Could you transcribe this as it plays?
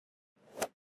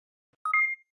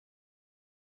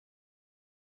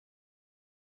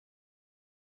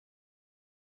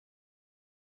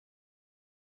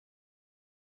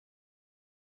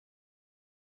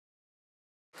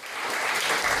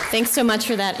Thanks so much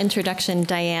for that introduction,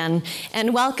 Diane.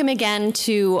 And welcome again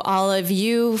to all of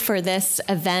you for this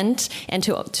event and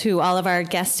to all of our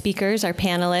guest speakers, our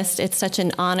panelists. It's such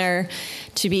an honor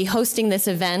to be hosting this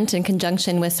event in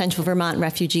conjunction with Central Vermont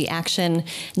Refugee Action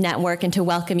Network and to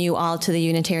welcome you all to the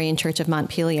Unitarian Church of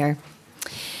Montpelier.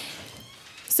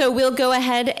 So we'll go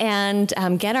ahead and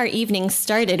get our evening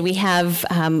started. We have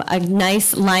a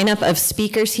nice lineup of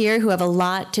speakers here who have a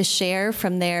lot to share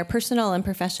from their personal and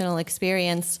professional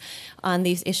experience on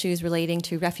these issues relating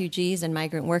to refugees and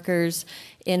migrant workers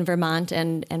in Vermont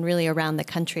and really around the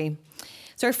country.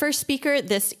 So our first speaker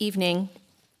this evening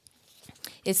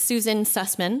is Susan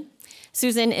Sussman.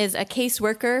 Susan is a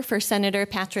caseworker for Senator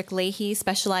Patrick Leahy,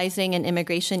 specializing in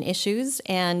immigration issues,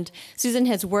 and Susan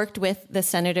has worked with the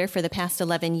senator for the past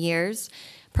 11 years.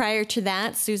 Prior to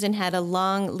that, Susan had a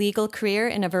long legal career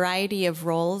in a variety of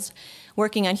roles,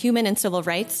 working on human and civil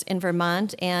rights in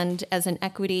Vermont and as an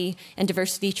equity and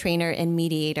diversity trainer and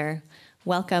mediator.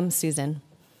 Welcome, Susan.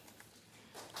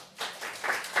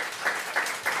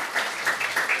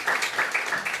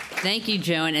 Thank you,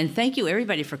 Joan, and thank you,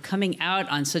 everybody, for coming out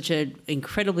on such an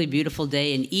incredibly beautiful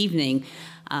day and evening.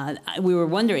 We were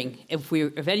wondering if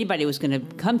anybody was going to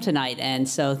come tonight, and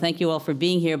so thank you all for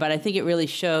being here. But I think it really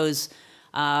shows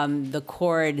the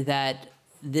chord that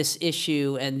this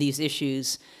issue and these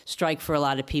issues strike for a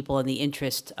lot of people and the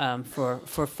interest for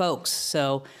folks.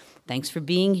 So thanks for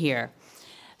being here.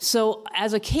 So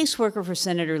as a caseworker for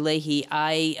Senator Leahy,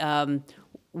 I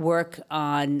work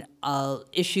on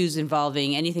issues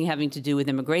involving anything having to do with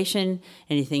immigration,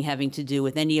 anything having to do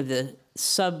with any of the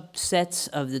subsets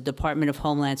of the Department of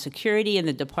Homeland Security and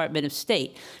the Department of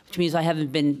State, which means I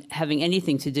haven't been having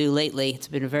anything to do lately. It's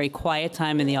been a very quiet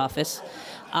time in the office.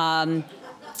 But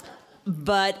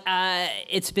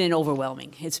it's been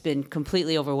overwhelming. It's been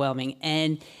completely overwhelming.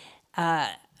 And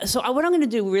so what I'm going to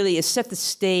do really is set the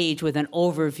stage with an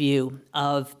overview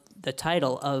of the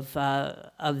title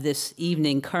of this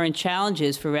evening, Current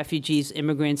Challenges for Refugees,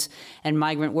 Immigrants, and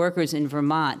Migrant Workers in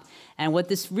Vermont. And what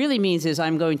this really means is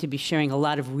I'm going to be sharing a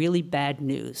lot of really bad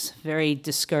news, very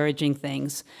discouraging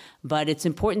things. But it's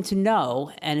important to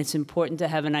know, and it's important to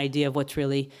have an idea of what's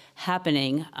really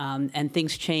happening, and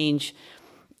things change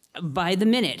by the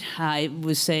minute. I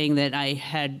was saying that I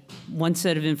had one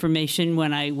set of information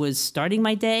when I was starting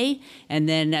my day, and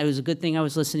then it was a good thing I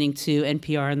was listening to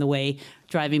NPR on the way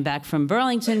driving back from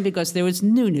Burlington because there was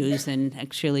new news and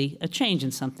actually a change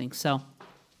in something. So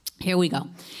here we go.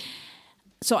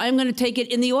 So I'm going to take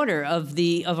it in the order of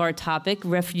our topic: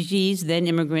 refugees, then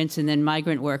immigrants, and then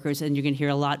migrant workers, and you're going to hear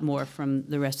a lot more from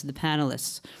the rest of the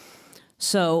panelists.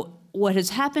 So what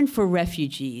has happened for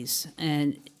refugees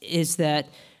is that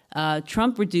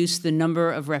Trump reduced the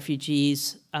number of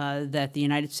refugees that the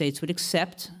United States would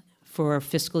accept for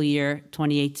fiscal year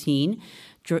 2018,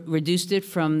 reduced it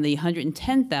from the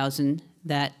 110,000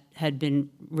 that had been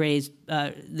raised,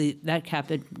 that cap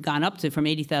had gone up to from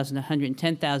 80,000 to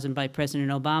 110,000 by President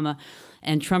Obama,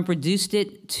 and Trump reduced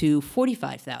it to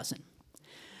 45,000.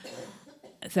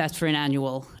 That's for an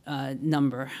annual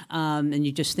number. And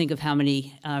you just think of how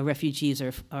many refugees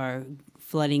are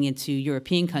flooding into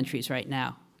European countries right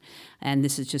now. And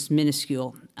this is just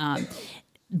minuscule.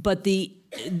 But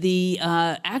the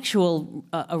actual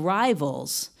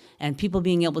arrivals and people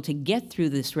being able to get through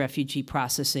this refugee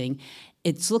processing,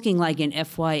 it's looking like in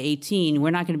FY18,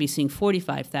 we're not going to be seeing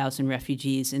 45,000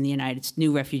 refugees in the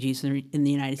new refugees in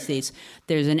the United States.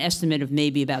 There's an estimate of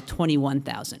maybe about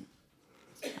 21,000.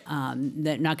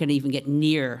 They're not going to even get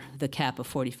near the cap of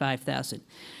 45,000.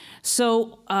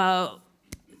 So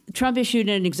Trump issued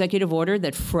an executive order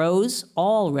that froze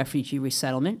all refugee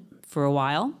resettlement for a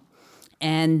while.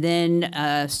 And then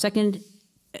a second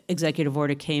executive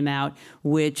order came out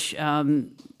which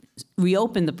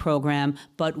reopened the program,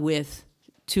 but with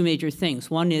two major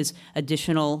things. One is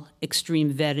additional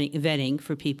extreme vetting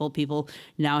for people. People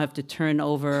now have to turn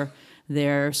over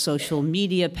their social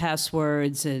media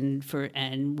passwords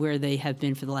and where they have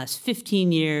been for the last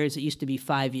 15 years. It used to be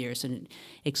 5 years and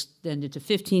extended to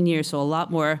 15 years, so a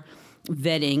lot more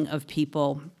vetting of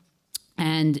people.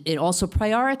 And it also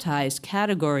prioritized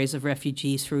categories of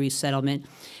refugees for resettlement,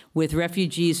 with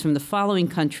refugees from the following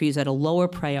countries at a lower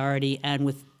priority and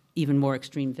with even more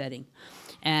extreme vetting.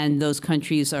 And those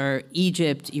countries are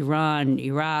Egypt, Iran,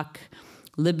 Iraq,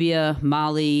 Libya,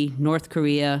 Mali, North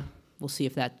Korea, we'll see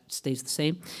if that stays the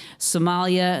same,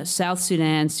 Somalia, South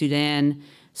Sudan, Sudan,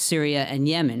 Syria, and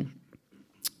Yemen.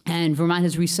 And Vermont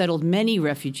has resettled many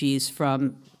refugees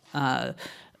from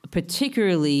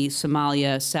particularly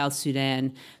Somalia, South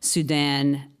Sudan,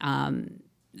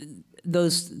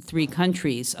 those three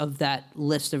countries of that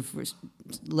list of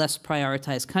less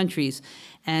prioritized countries.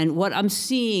 And what I'm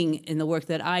seeing in the work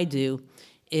that I do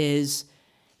is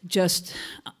just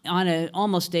on an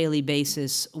almost daily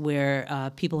basis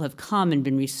where people have come and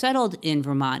been resettled in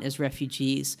Vermont as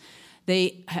refugees.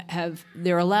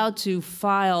 They're allowed to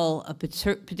file a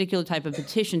particular type of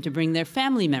petition to bring their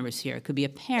family members here. It could be a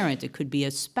parent, it could be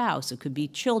a spouse, it could be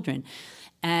children.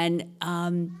 And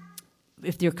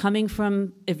if they're coming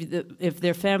from, if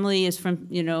their family is from,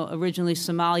 originally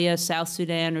Somalia, South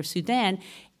Sudan, or Sudan,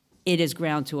 it is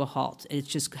ground to a halt. It's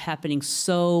just happening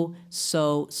so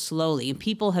slowly. And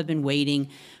people have been waiting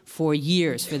for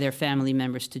years for their family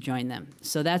members to join them.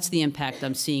 So that's the impact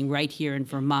I'm seeing right here in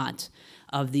Vermont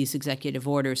of these executive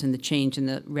orders and the change in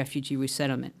the refugee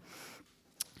resettlement.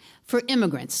 For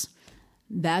immigrants,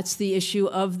 that's the issue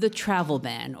of the travel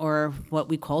ban, or what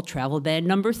we call travel ban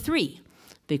number 3,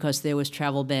 because there was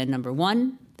travel ban number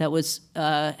 1 that was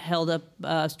held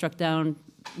up, struck down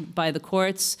by the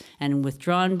courts and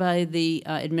withdrawn by the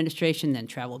administration, then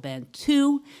travel ban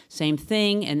 2, same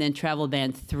thing, and then travel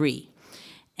ban 3.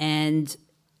 And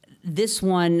this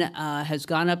one has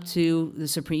gone up to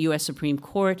the U.S. Supreme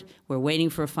Court. We're waiting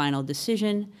for a final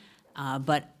decision,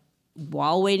 but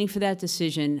while waiting for that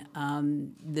decision,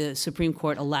 the Supreme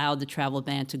Court allowed the travel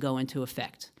ban to go into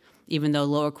effect, even though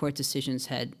lower court decisions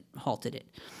had halted it.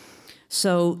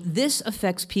 So this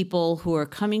affects people who are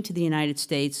coming to the United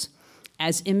States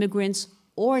as immigrants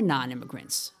or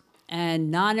non-immigrants.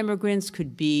 And non-immigrants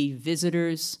could be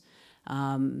visitors,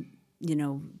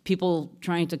 people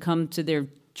trying to come to their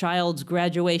child's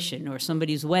graduation or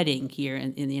somebody's wedding here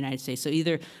in the United States. So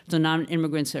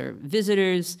non-immigrants are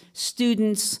visitors,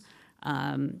 students,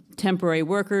 temporary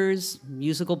workers,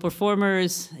 musical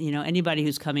performers, anybody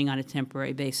who's coming on a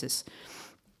temporary basis.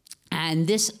 And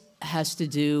this has to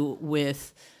do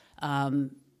with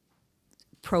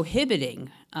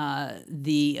prohibiting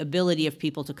the ability of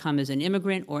people to come as an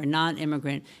immigrant or a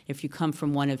non-immigrant if you come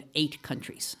from one of 8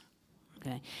 countries.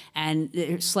 Okay. And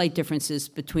there are slight differences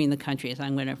between the countries.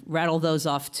 I'm going to rattle those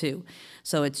off too.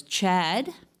 So it's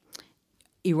Chad,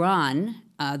 Iran,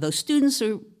 those students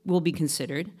will be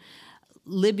considered,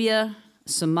 Libya,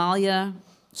 Somalia,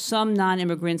 some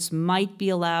non-immigrants might be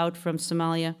allowed from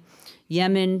Somalia,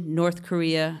 Yemen, North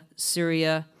Korea,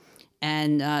 Syria,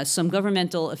 and some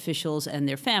governmental officials and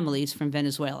their families from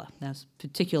Venezuela. That's a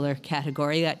particular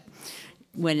category that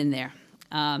went in there.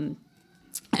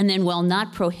 And then, while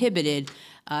not prohibited,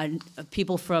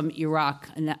 people from Iraq,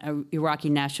 Iraqi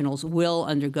nationals, will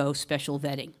undergo special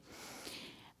vetting.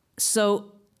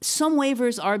 So some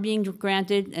waivers are being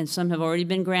granted, and some have already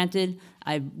been granted.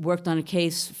 I worked on a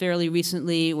case fairly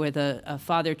recently with a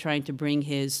father trying to bring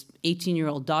his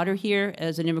 18-year-old daughter here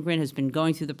as an immigrant, has been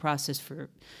going through the process for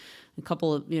a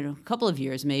couple of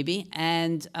years maybe,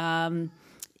 and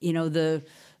the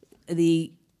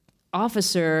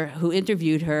officer who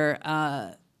interviewed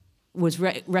her was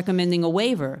recommending a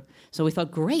waiver. So we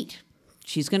thought, great,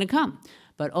 she's going to come.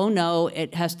 But oh no,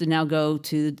 it has to now go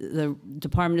to the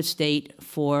Department of State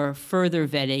for further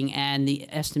vetting, and the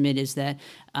estimate is that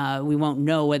we won't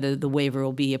know whether the waiver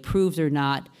will be approved or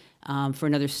not for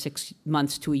another 6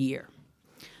 months to a year.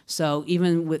 So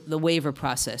even with the waiver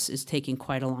process is taking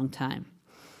quite a long time.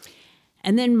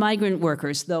 And then migrant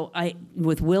workers, though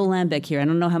with Will Lambeck here, I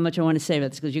don't know how much I want to say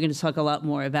about this because you're going to talk a lot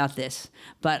more about this,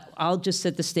 but I'll just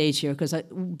set the stage here because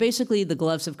basically the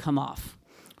gloves have come off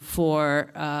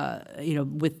for,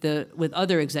 with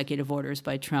other executive orders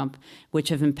by Trump, which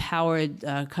have empowered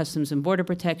Customs and Border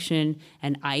Protection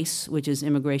and ICE, which is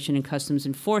Immigration and Customs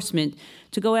Enforcement,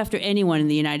 to go after anyone in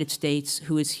the United States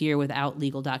who is here without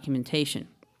legal documentation.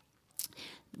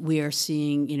 We are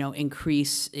seeing,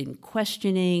 increase in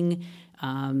questioning,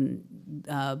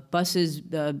 buses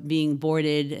being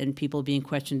boarded and people being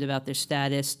questioned about their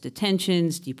status,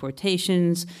 detentions,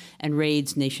 deportations, and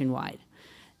raids nationwide.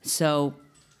 So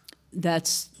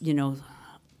that's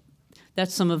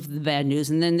some of the bad news.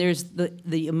 And then there's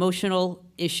the emotional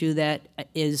issue that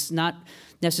is not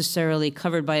necessarily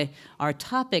covered by our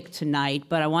topic tonight,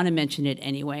 but I want to mention it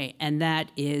anyway, and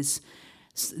that is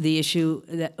an issue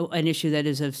that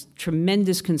is of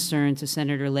tremendous concern to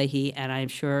Senator Leahy, and I'm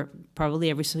sure probably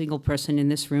every single person in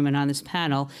this room and on this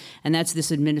panel, and that's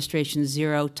this administration's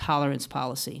zero tolerance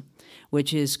policy,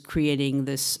 which is creating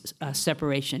this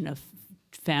separation of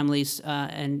families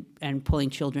and pulling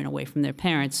children away from their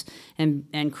parents and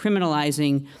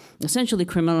essentially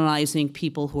criminalizing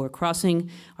people who are crossing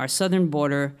our southern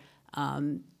border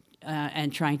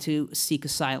and trying to seek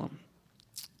asylum.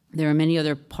 There are many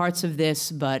other parts of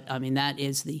this, but I mean, that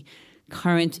is the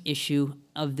current issue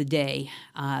of the day.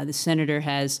 The senator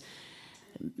has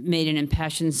made an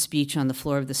impassioned speech on the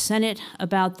floor of the Senate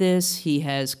about this. He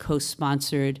has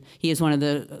he is one of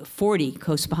the 40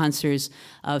 co-sponsors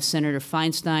of Senator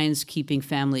Feinstein's Keeping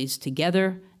Families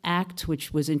Together Act,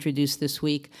 which was introduced this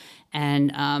week.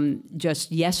 And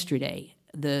just yesterday,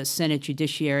 the Senate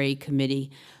Judiciary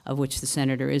Committee, of which the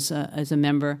senator is a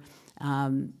member,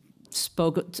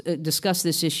 discussed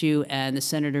this issue, and the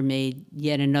senator made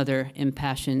yet another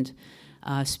impassioned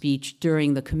speech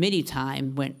during the committee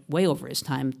time, went way over his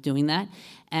time doing that.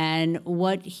 And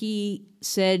what he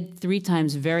said 3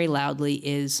 times very loudly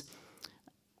is,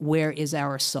 "Where is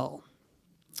our soul?"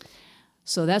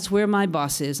 So that's where my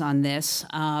boss is on this.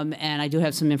 And I do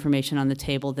have some information on the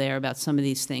table there about some of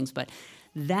these things, but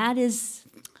that is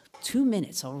 2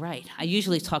 minutes, all right. I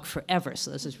usually talk forever, so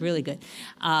this is really good.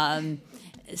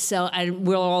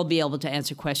 We'll all be able to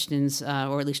answer questions,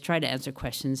 or at least try to answer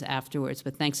questions afterwards,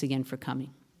 but thanks again for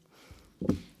coming.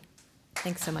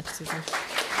 Thanks so much, Susan.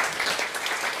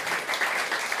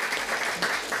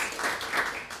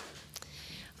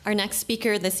 Our next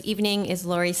speaker this evening is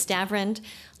Lori Stavrand.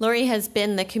 Lori has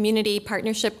been the Community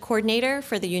Partnership Coordinator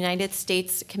for the United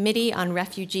States Committee on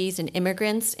Refugees and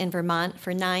Immigrants in Vermont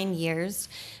for 9 years.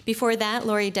 Before that,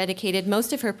 Lori dedicated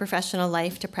most of her professional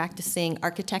life to practicing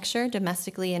architecture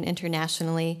domestically and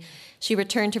internationally. She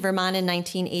returned to Vermont in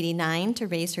 1989 to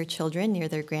raise her children near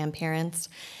their grandparents.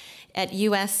 At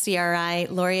USCRI,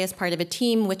 Lori is part of a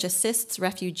team which assists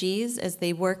refugees as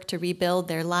they work to rebuild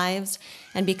their lives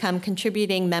and become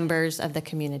contributing members of the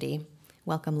community.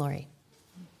 Welcome, Lori.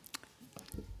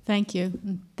 Thank you.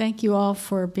 And thank you all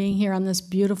for being here on this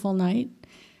beautiful night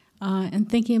and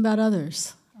thinking about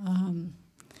others.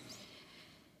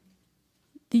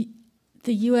 The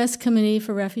U.S. Committee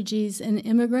for Refugees and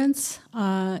Immigrants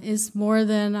is more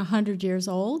than 100 years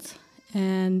old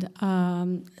and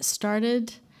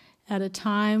started at a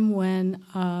time when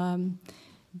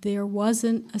there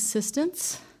wasn't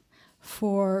assistance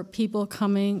for people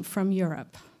coming from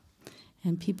Europe.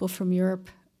 And people from Europe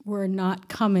were not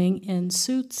coming in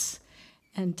suits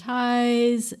and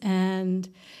ties and,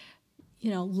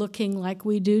 looking like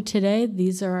we do today.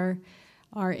 These are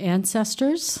our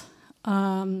ancestors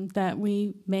that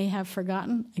we may have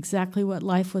forgotten exactly what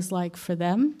life was like for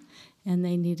them, and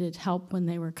they needed help when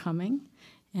they were coming.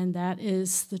 And that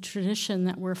is the tradition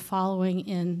that we're following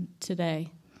in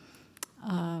today.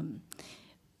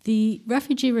 The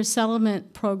refugee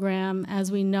resettlement program,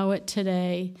 as we know it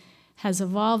today, has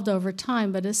evolved over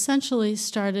time, but essentially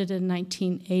started in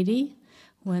 1980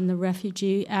 when the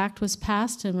Refugee Act was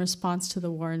passed in response to the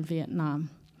war in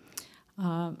Vietnam.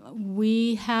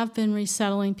 We have been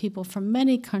resettling people from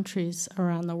many countries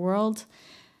around the world.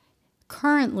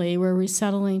 Currently, we're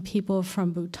resettling people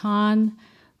from Bhutan,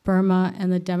 Burma,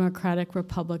 and the Democratic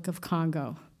Republic of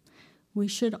Congo. We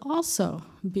should also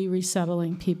be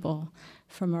resettling people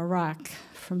from Iraq,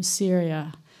 from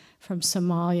Syria, from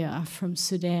Somalia, from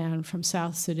Sudan, from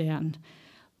South Sudan,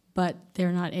 but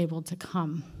they're not able to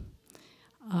come.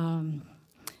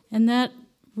 And that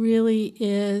really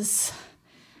is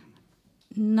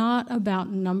not about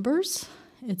numbers,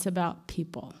 it's about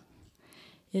people.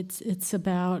 It's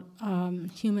about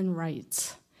human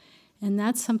rights. And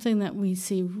that's something that we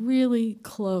see really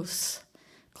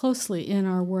closely in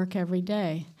our work every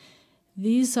day.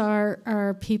 These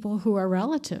are people who are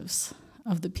relatives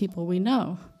of the people we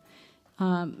know.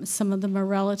 Some of them are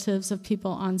relatives of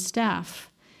people on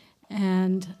staff.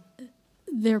 And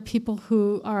they're people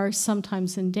who are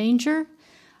sometimes in danger.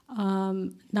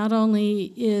 Not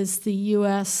only is the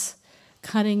U.S.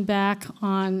 cutting back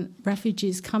on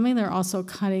refugees coming, they're also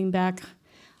cutting back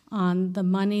on the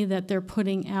money that they're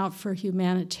putting out for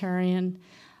humanitarian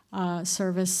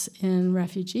service in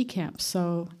refugee camps.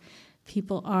 So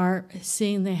people are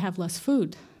seeing they have less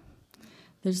food.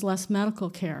 There's less medical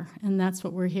care, and that's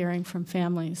what we're hearing from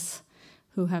families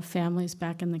who have families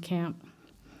back in the camp.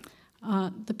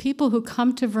 The people who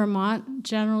come to Vermont,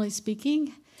 generally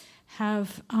speaking,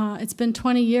 it's been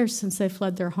 20 years since they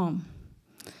fled their home.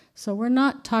 So we're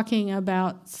not talking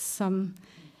about some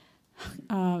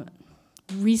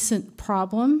recent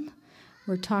problem.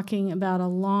 We're talking about a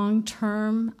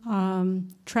long-term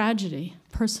tragedy,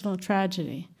 personal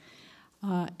tragedy.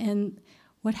 And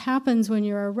what happens when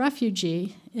you're a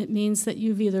refugee, it means that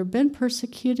you've either been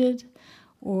persecuted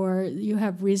or you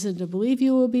have reason to believe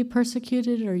you will be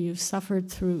persecuted or you've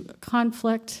suffered through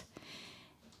conflict.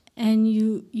 And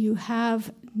you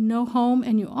have no home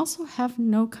and you also have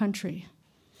no country.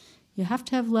 You have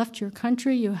to have left your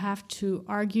country. You have to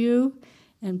argue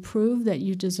and prove that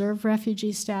you deserve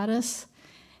refugee status.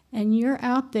 And you're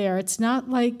out there. It's not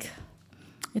like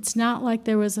It's not like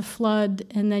there was a flood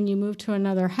and then you move to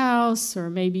another house, or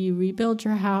maybe you rebuild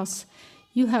your house.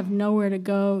 You have nowhere to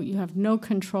go, you have no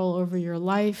control over your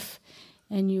life,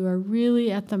 and you are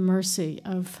really at the mercy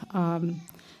of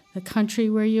the country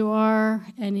where you are,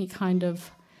 any kind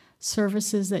of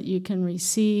services that you can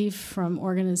receive from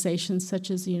organizations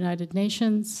such as the United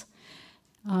Nations.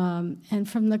 And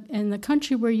the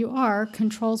country where you are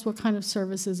controls what kind of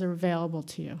services are available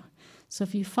to you. So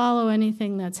if you follow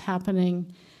anything that's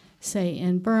happening, say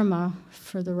in Burma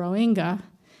for the Rohingya,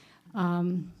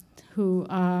 who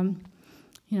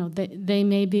they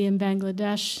may be in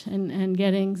Bangladesh and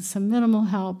getting some minimal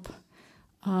help.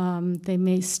 They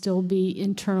may still be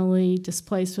internally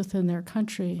displaced within their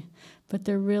country, but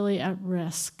they're really at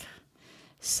risk.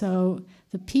 So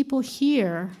the people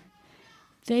here,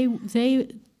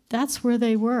 that's where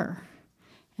they were.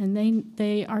 And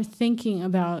they are thinking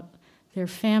about their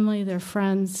family, their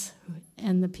friends,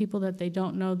 and the people that they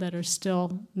don't know that are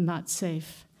still not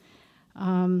safe.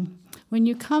 When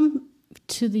you come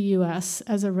to the U.S.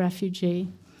 as a refugee,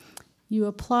 you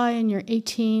apply and you're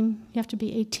 18. You have to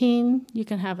be 18. You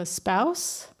can have a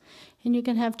spouse, and you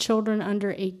can have children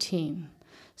under 18.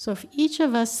 So if each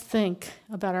of us think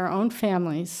about our own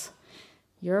families,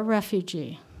 you're a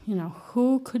refugee,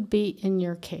 who could be in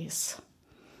your case?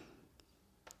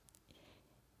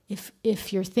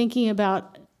 If you're thinking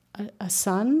about a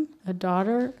son, a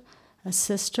daughter, a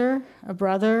sister, a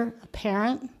brother, a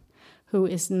parent who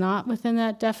is not within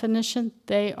that definition,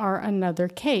 they are another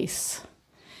case.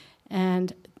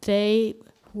 And they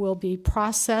will be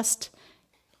processed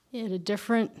in a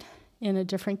different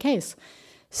case.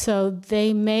 So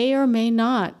they may or may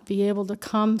not be able to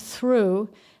come through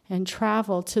and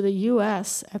travel to the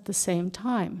U.S. at the same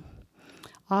time.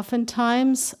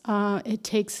 Oftentimes, it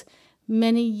takes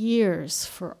many years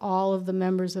for all of the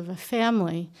members of a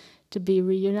family to be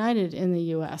reunited in the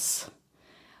U.S.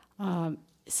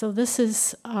 So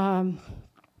this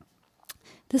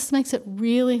makes it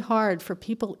really hard for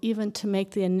people even to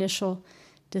make the initial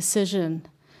decision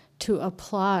to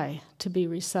apply to be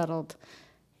resettled.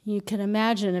 You can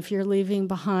imagine if you're leaving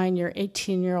behind your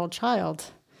 18-year-old child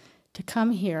to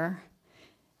come here,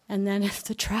 and then if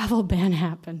the travel ban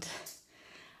happened.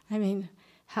 I mean,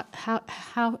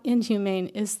 how inhumane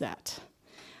is that?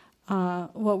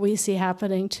 What we see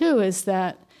happening, too, is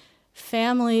that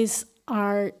families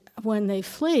are, when they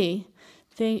flee,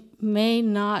 they may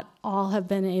not all have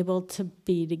been able to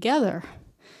be together.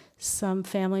 Some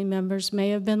family members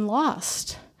may have been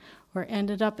lost or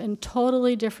ended up in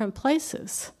totally different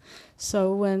places.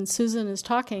 So when Susan is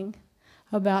talking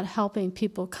about helping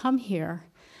people come here,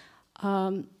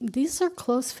 these are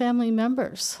close family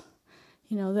members,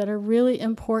 that are really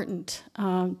important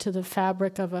to the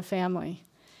fabric of a family.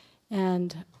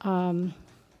 And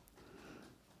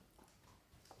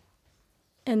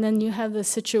then you have the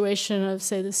situation of,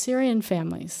 say, the Syrian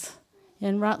families.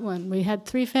 In Rutland, we had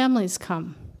 3 families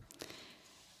come.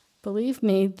 Believe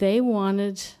me, they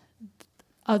wanted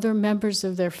other members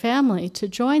of their family to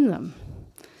join them.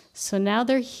 So now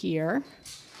they're here.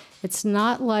 It's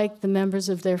not like the members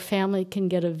of their family can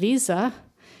get a visa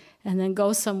and then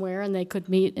go somewhere and they could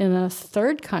meet in a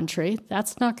third country.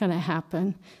 That's not going to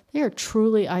happen. They are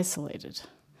truly isolated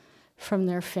from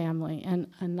their family and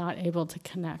not able to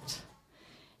connect,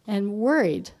 and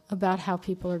worried about how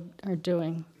people are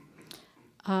doing.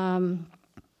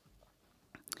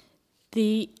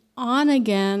 The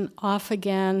on-again,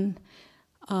 off-again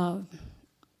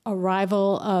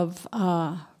arrival of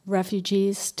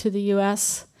refugees to the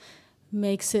U.S.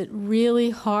 makes it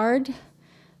really hard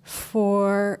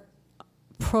for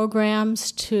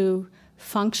programs to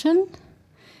function.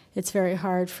 It's very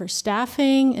hard for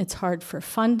staffing. It's hard for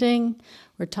funding.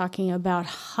 We're talking about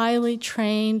highly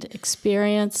trained,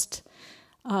 experienced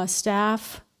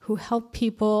staff who help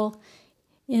people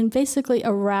in basically a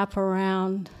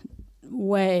wraparound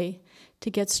way to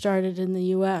get started in the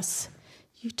U.S.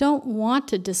 You don't want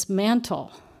to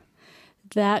dismantle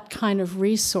that kind of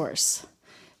resource.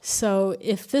 So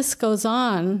if this goes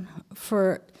on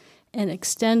for an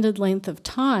extended length of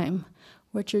time,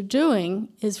 what you're doing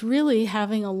is really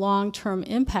having a long-term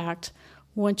impact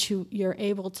once you're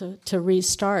able to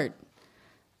restart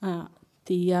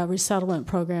the resettlement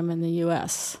program in the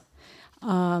U.S.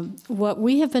 What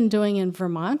we have been doing in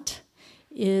Vermont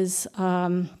is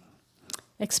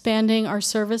expanding our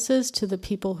services to the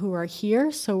people who are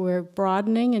here, so we're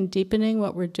broadening and deepening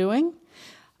what we're doing.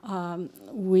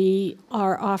 We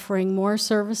are offering more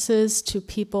services to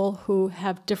people who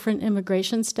have different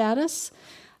immigration status.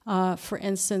 For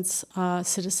instance,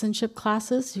 citizenship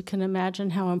classes. You can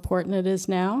imagine how important it is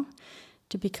now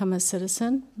to become a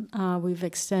citizen. We've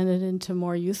extended into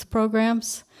more youth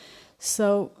programs.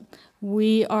 So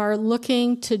we are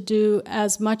looking to do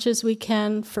as much as we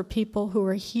can for people who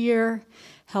are here,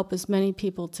 help as many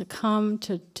people to come,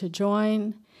 to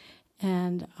join,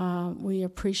 and we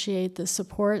appreciate the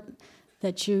support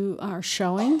that you are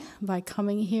showing by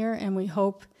coming here, and we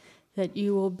hope that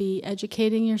you will be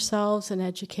educating yourselves and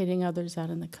educating others out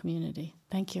in the community.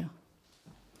 Thank you.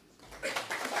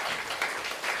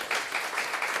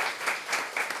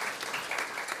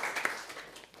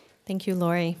 Thank you,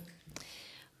 Lori.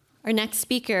 Our next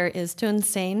speaker is Tun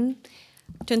Sen.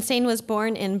 Tun Sen was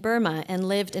born in Burma and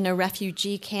lived in a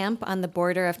refugee camp on the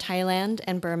border of Thailand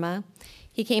and Burma.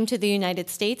 He came to the United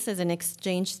States as an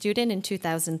exchange student in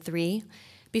 2003.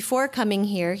 Before coming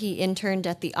here, he interned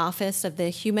at the Office of the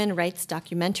Human Rights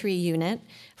Documentary Unit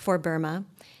for Burma,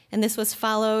 and this was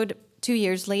followed 2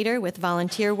 years later with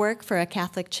volunteer work for a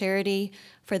Catholic charity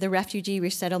for the Refugee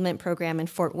Resettlement Program in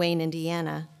Fort Wayne,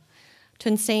 Indiana.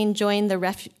 Tun Sen joined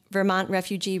the Vermont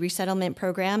Refugee Resettlement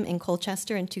Program in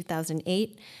Colchester in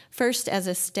 2008, first as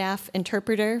a staff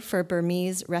interpreter for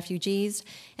Burmese refugees,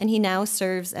 and he now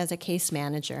serves as a case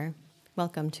manager.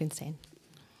 Welcome, Tun Sen.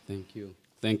 Thank you.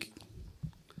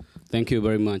 Thank you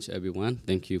very much, everyone.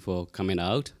 Thank you for coming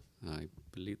out. I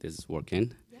believe this is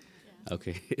working. Yeah.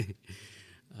 Okay.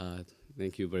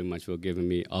 Thank you very much for giving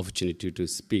me opportunity to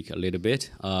speak a little bit.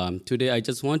 Today, I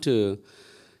just want to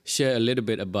share a little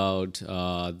bit about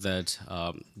that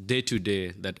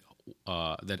day-to-day that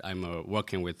I'm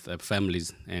working with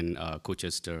families in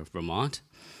Colchester, Vermont.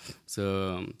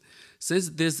 So since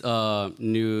this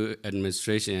new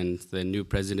administration, the new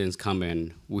president's come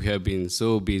in, we have been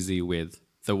so busy with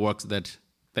the work that,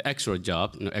 the extra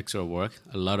job, extra work.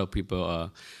 A lot of people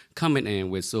are coming in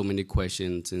with so many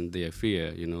questions and they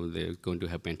fear, they're going to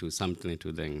happen to something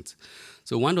to them.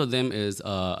 So one of them is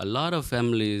a lot of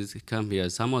families come here.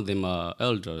 Some of them are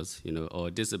elders, or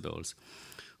disabled,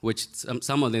 which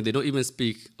some of them, they don't even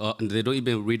speak, they don't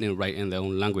even read and write in their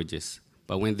own languages.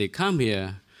 But when they come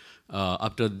here,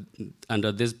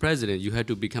 under this president, you have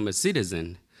to become a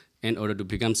citizen. In order to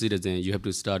become citizen, you have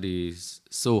to study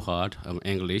so hard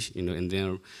English, and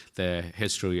then the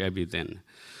history, everything.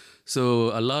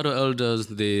 So a lot of elders,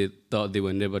 they thought they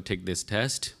would never take this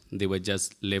test. They would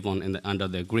just live on under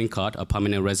the green card, a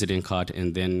permanent resident card,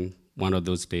 and then one of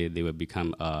those days they will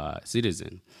become a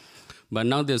citizen. But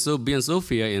now they're being so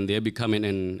fear, and they're becoming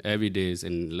in every day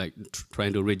and like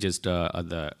trying to register at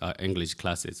the English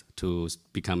classes to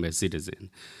become a citizen.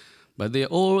 But they're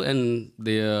all and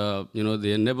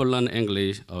they never learn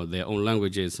English or their own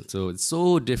languages, so it's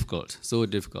so difficult.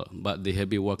 But they have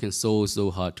been working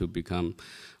so hard to become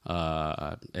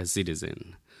a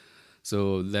citizen.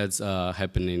 So that's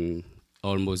happening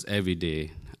almost every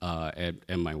day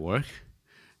at my work.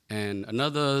 And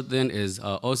another thing is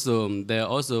there are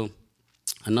also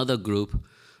another group,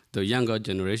 the younger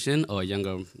generation or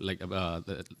younger like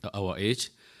our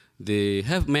age. They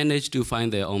have managed to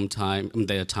find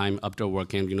their time after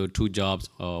working, 2 jobs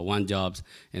or 1 job,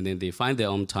 and then they find their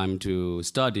own time to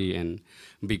study and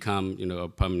become, a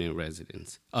permanent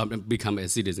resident, become a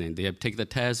citizen. They have taken the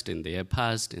test and they have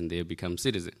passed and they have become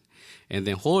citizen. And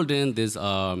then holding this,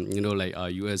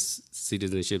 U.S.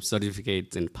 citizenship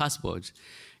certificates and passports,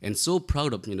 and so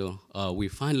proud of, we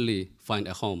finally find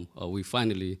a home, or we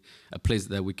finally a place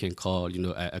that we can call,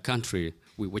 a country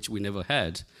which we never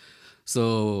had.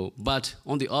 So, but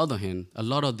on the other hand, a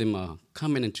lot of them are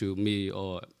coming into me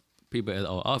or people at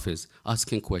our office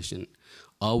asking questions.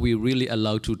 Are we really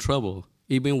allowed to travel,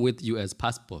 even with U.S.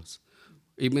 passports?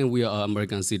 Even we are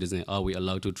American citizens, are we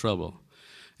allowed to travel?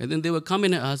 And then they were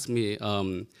coming and ask me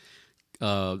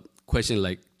question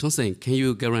like, Tun Sen, can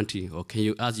you guarantee or can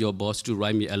you ask your boss to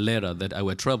write me a letter that I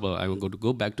will travel, I will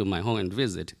go back to my home and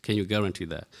visit? Can you guarantee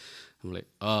that? I'm like,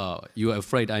 you are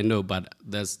afraid, I know, but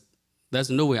there's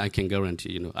no way I can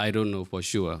guarantee, I don't know for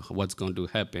sure what's going to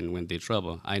happen when they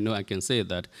travel. I know I can say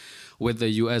that with the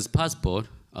U.S. passport,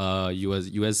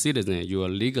 U.S. citizen, you are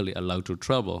legally allowed to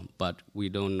travel, but we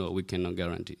don't know, we cannot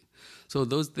guarantee. So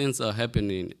those things are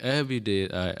happening every day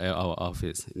at our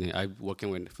office. I'm working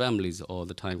with families all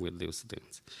the time with those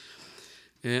things.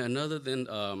 And another thing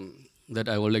that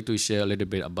I would like to share a little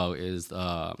bit about is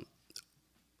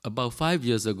about 5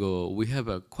 years ago, we have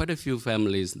quite a few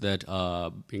families that are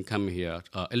been coming here,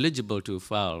 eligible to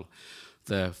file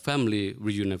the family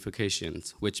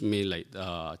reunifications, which mean like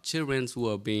children who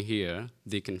are being here,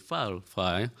 they can file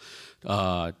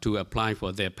to apply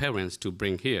for their parents to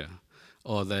bring here.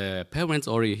 Or the parents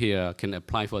already here can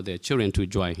apply for their children to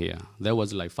join here. That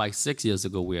was like 5-6 years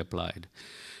ago we applied.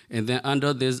 And then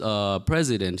under this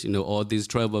president, all these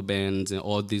travel bans and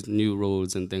all these new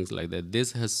rules and things like that,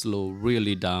 this has slowed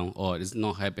really down, or it's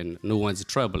not happening. No one's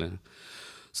traveling.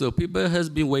 So people has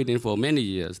been waiting for many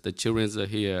years. The children are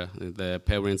here, the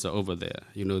parents are over there.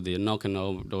 They're knocking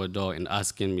on the door and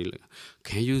asking me, like,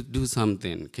 can you do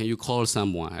something? Can you call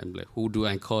someone? I'm like, who do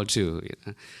I call to?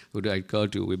 Who do I call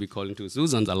to? We'll be calling to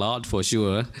Susan a lot for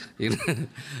sure.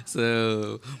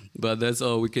 So, but that's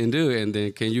all we can do. And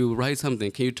then, can you write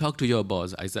something? Can you talk to your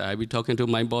boss? I said, I'll be talking to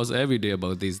my boss every day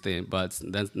about these things, but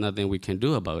that's nothing we can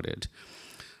do about it.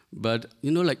 But,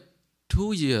 like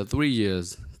 2 years, 3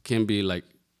 years can be like,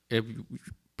 if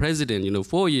president,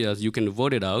 4 years, you can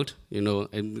vote it out,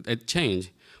 and it change.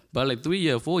 But like 3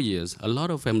 years, 4 years, a lot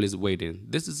of families waiting.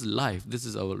 This is life. This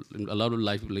is a lot of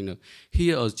life,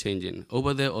 here is changing.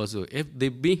 Over there also, if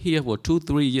they've been here for 2,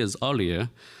 3 years earlier,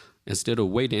 instead of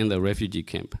waiting in the refugee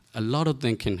camp, a lot of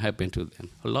things can happen to them.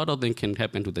 A lot of things can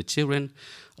happen to the children.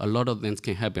 A lot of things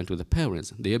can happen to the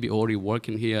parents. They have been already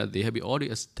working here. They have been already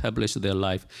established their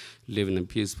life, living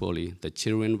peacefully. The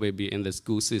children will be in the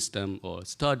school system or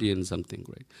studying something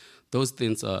great. Those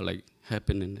things are like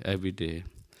happening every day.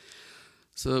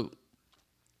 So,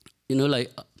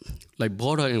 like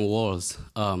border and walls.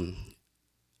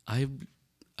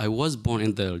 I was born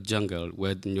in the jungle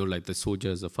where like the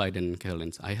soldiers are fighting and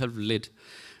killing. I have lived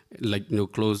like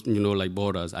close like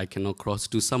borders. I cannot cross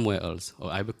to somewhere else,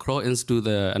 or I will cross into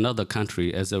another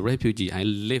country as a refugee. I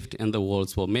lived in the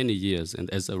walls for many years and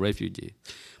as a refugee,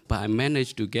 but I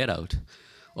managed to get out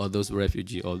of those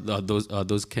refugee or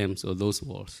those camps or those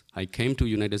walls. I came to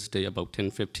United States about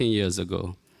 10, 15 years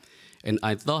ago, and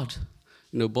I thought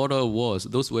border walls,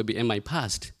 those will be in my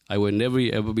past. I will never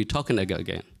ever be talking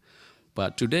again.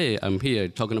 But today, I'm here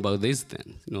talking about these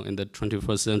things. In the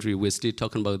 21st century, we're still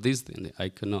talking about these things. I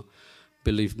cannot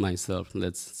believe myself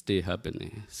that's still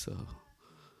happening. So,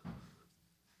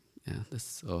 yeah,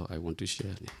 that's all I want to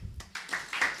share.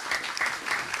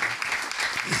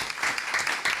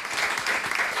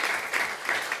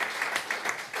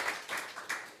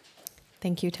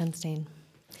 Thank you, Tunstein.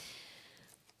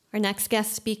 Our next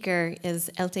guest speaker is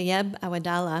Eltayeb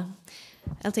Awadallah.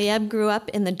 Eltayeb grew up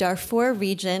in the Darfur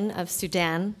region of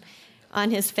Sudan on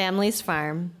his family's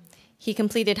farm. He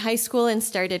completed high school and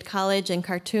started college in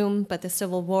Khartoum, but the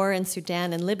civil war in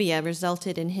Sudan and Libya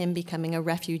resulted in him becoming a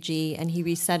refugee, and he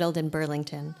resettled in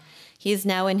Burlington. He is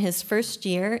now in his first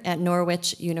year at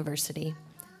Norwich University.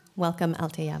 Welcome,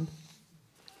 Eltayeb.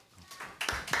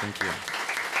 Thank you.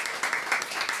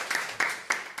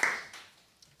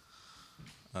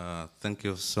 Thank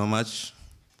you so much.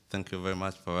 Thank you very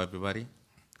much for everybody.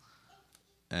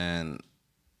 And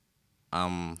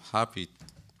I'm happy,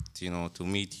 to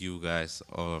meet you guys,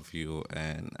 all of you.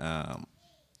 And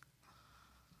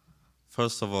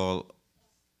first of all,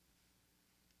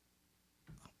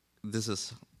 this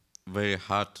is very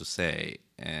hard to say.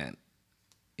 And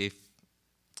if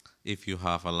you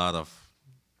have a lot of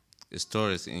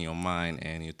stories in your mind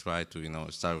and you try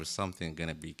to, start with something,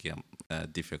 gonna become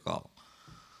difficult.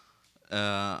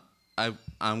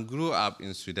 I grew up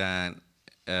in Sudan.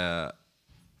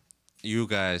 You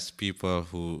guys, people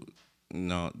who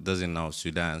doesn't know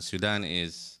Sudan. Sudan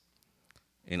is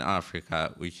in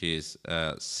Africa, which is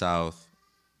South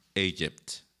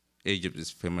Egypt. Egypt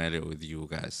is familiar with you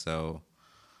guys. So,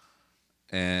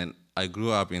 and I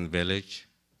grew up in village.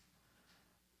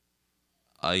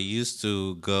 I used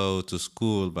to go to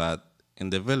school, but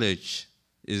in the village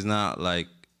is not like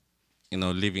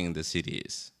living in the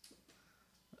cities.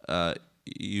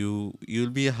 You'll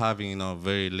be having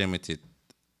very limited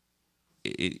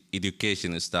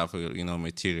education and stuff,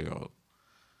 material.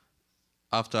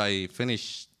 After I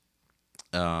finished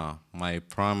my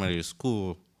primary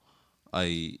school,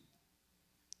 I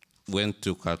went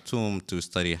to Khartoum to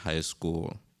study high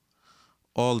school.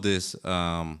 All this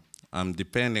I'm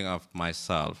depending on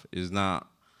myself. It's not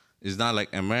like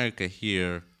America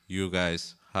here. You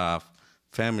guys have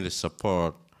family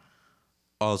support.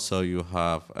 Also, you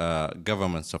have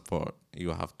government support.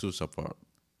 You have two support.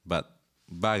 But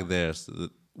back there,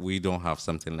 we don't have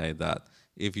something like that.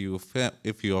 If your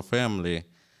family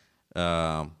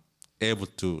able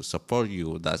to support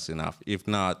you, that's enough. If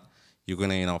not, you're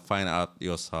gonna find out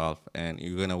yourself, and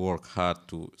you're gonna work hard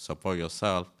to support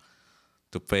yourself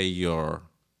to pay your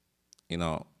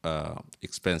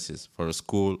expenses for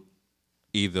school,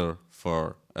 either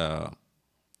for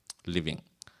living.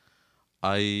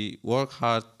 I worked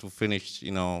hard to finish,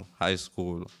 high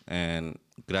school and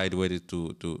graduated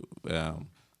to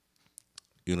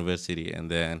university, and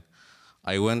then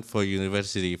I went for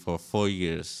university for 4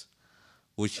 years,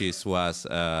 which was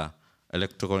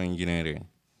electrical engineering.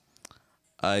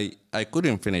 I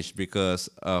couldn't finish because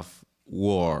of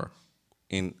war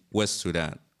in West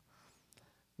Sudan.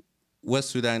 West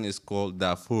Sudan is called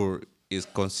Darfur. Is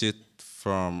consist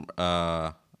from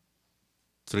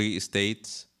 3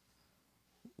 states,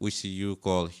 which you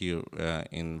call here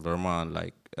in Vermont,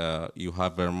 like you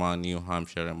have Vermont, New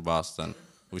Hampshire, and Boston,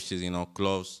 which is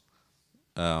close.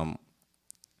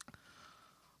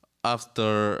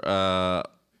 After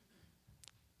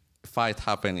fight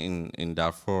happened in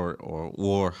Darfur, or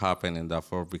war happened in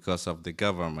Darfur because of the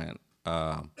government.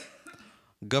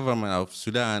 Government of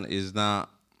Sudan is not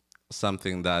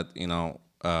something that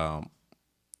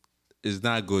is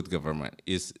not good government.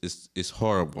 It's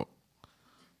horrible.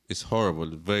 It's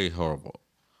horrible, very horrible.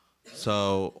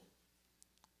 So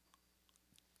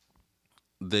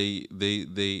they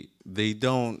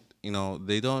don't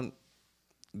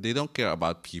they don't care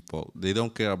about people. They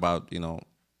don't care about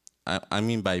I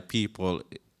mean by people,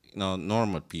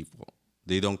 normal people.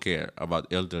 They don't care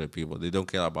about elderly people. They don't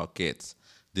care about kids.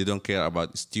 They don't care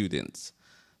about students.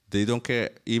 They don't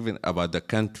care even about the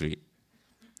country.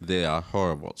 They are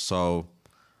horrible. So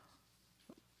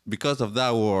because of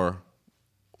that war,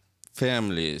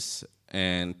 families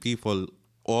and people,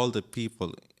 all the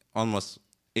people, almost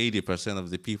 80% of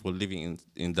the people living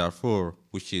in Darfur,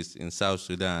 which is in South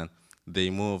Sudan, they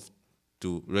moved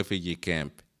to refugee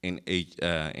camp there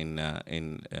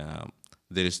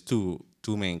is two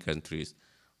main countries.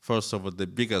 First of all, the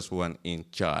biggest one in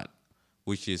Chad,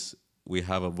 which is we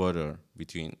have a border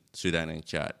between Sudan and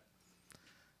Chad.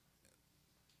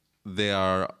 There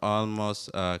are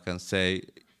almost I can say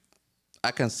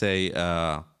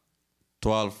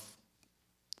 12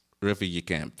 refugee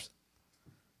camps.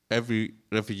 Every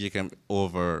refugee camp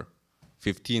over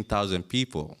 15,000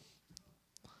 people.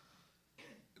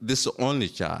 This is only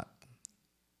Chad.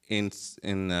 In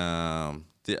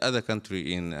the other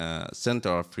country in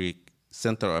Central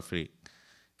Africa,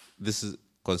 this is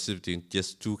constituting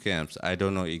just 2 camps. I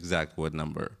don't know exact what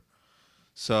number.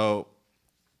 So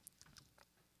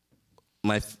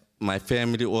my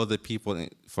family, all the people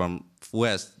from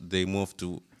West, they moved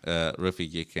to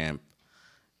refugee camp,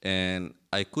 and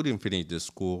I couldn't finish the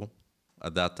school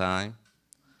at that time.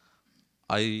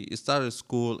 I started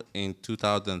school in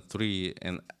 2003,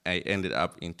 and I ended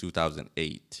up in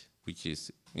 2008, which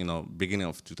is beginning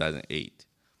of 2008.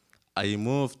 I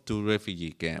moved to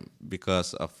refugee camp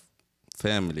because of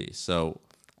family, so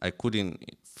I couldn't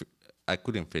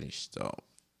finish. So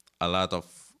a lot of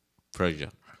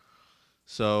pressure.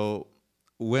 So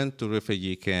went to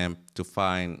refugee camp to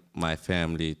find my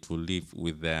family, to live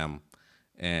with them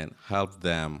and help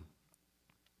them.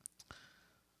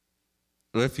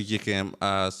 Refugee camp,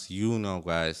 as you know,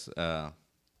 guys,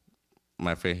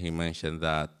 my friend, he mentioned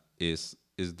that is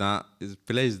a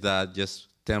place that just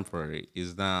temporary,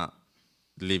 is not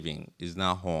living, is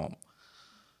not home.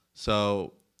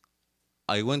 So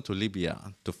I went to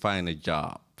Libya to find a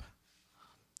job.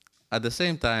 At the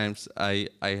same time, I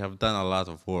have done a lot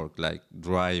of work, like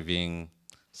driving,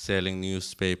 selling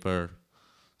newspaper.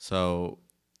 So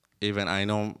even I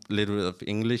know a little bit of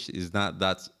English, is not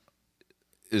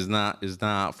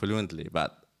fluently,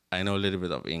 but I know a little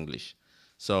bit of English.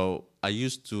 So I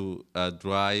used to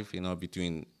drive,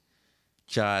 between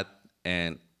Chad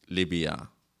and Libya.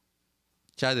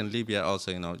 Chad and Libya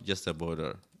also, just a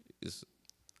border.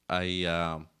 I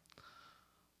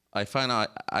found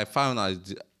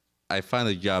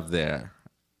a job there,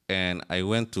 and I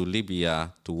went to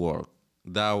Libya to work.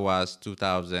 That was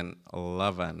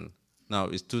 2011. No,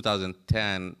 it's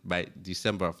 2010. By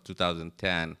December of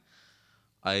 2010,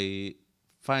 I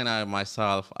find out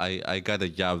myself, I got a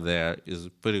job there. It's a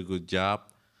pretty good job,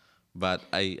 but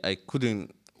I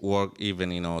couldn't work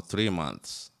even, 3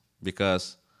 months,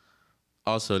 because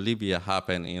also Libya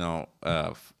happened,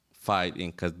 fight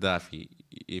in Gaddafi,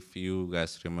 if you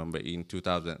guys remember, in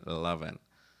 2011.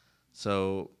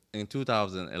 So in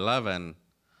 2011,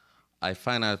 I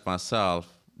find out myself,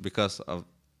 because of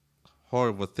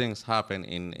horrible things happen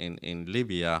in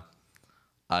Libya,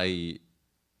 I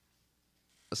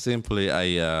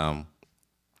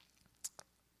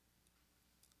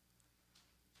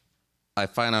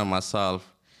find out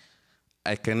myself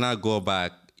I cannot go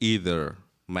back either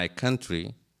my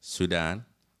country, Sudan,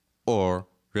 or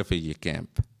refugee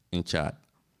camp in Chad.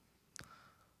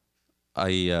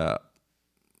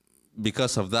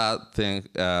 Because of that thing,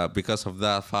 because of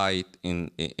that fight in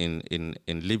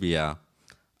Libya,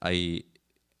 I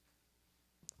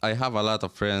have a lot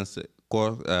of friends,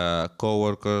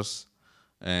 co-workers,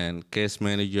 and case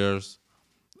managers,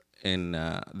 and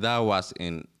that was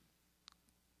in,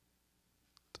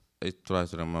 I try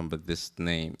to remember this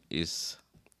name, is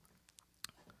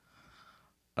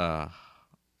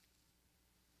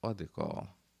what they call,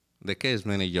 the case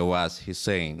manager was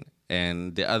Hussein,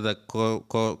 and the other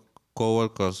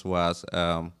co-workers were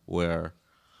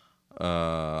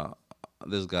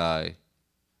this guy,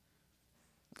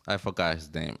 I forgot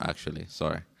his name actually,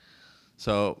 sorry.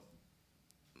 So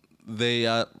there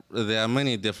are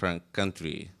many different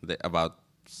countries, about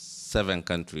 7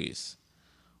 countries.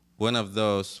 One of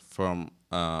those from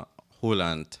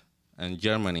Holland and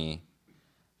Germany,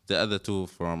 the other 2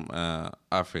 from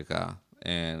Africa,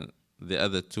 and the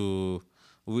other 2,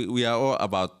 we are all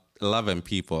about 11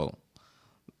 people.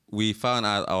 We found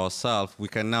out ourselves we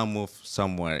can now move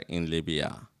somewhere in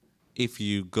Libya. If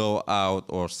you go out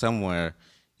or somewhere,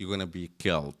 you're gonna be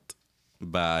killed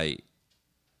by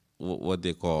what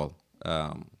they call,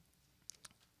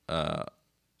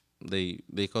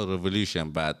 they call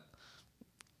revolution, but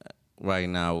right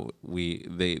now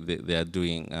they are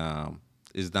doing,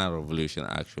 it's not a revolution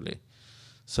actually.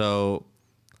 So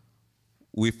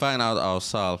we find out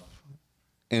ourselves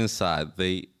inside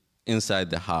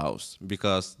the house,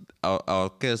 because our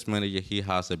case manager, he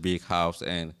has a big house,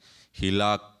 and he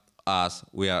locked us.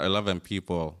 We are 11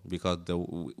 people because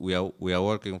we are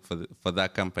working for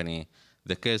that company.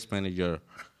 The case manager,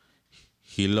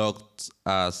 he locked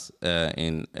us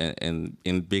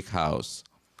in big house.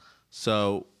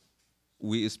 So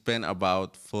we spent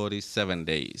about 47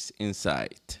 days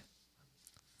inside.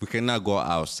 We cannot go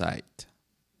outside.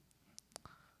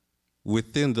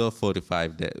 Within those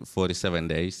 47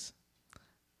 days,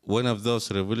 one of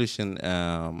those revolution,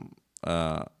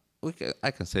 I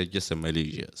can say just a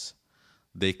militias.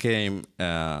 They came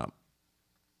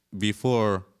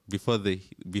before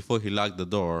he locked the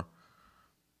door.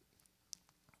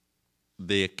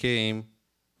 They came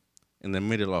in the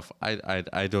middle of,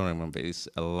 I don't remember, it's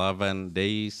 11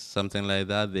 days, something like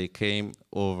that. They came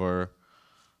over.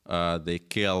 They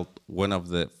killed one of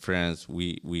the friends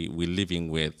we living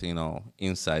with,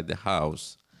 inside the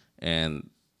house, and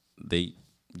they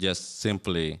just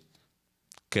simply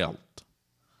killed.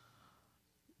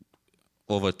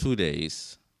 Over 2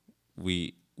 days,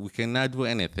 we cannot do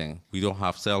anything. We don't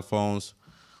have cell phones.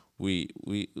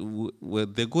 Well,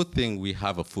 the good thing, we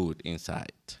have a food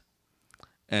inside.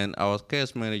 And our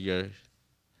case manager,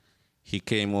 he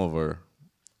came over,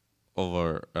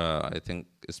 I think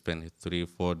it spent 3 or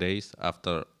 4 days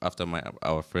after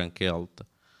our friend killed.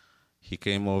 He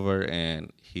came over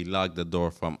and he locked the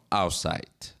door from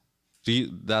outside.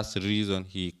 That's the reason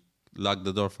he locked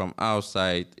the door from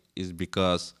outside, is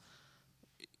because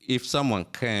if someone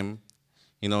came,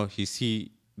 he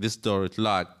see this door is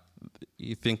locked,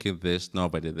 he thinking there's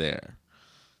nobody there.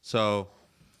 So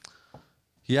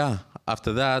yeah,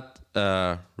 after that,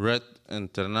 Red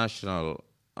International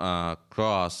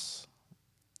Cross,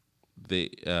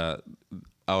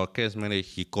 our case manager,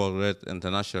 he called Red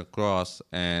International Cross,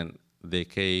 and they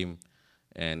came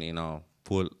and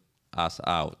pulled us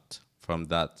out from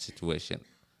that situation.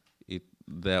 It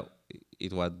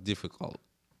was difficult.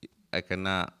 I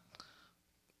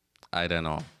don't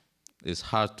know. It's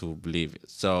hard to believe it.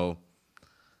 So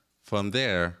from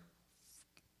there,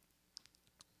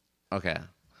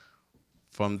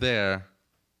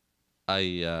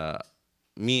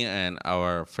 me and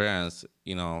our friends,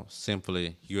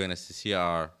 simply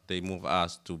UNHCR, they move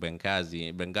us to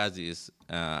Benghazi. Benghazi is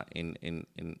in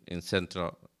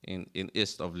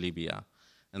east of Libya.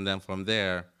 And then from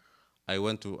there, I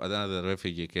went to another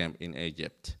refugee camp in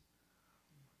Egypt.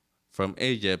 From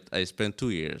Egypt, I spent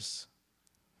 2 years.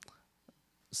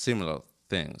 Similar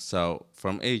thing. So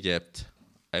from Egypt,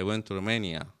 I went to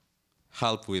Romania,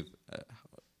 help with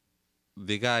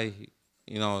the guy,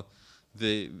 the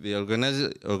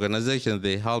organization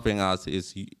they helping us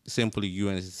is simply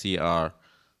UNHCR.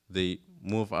 They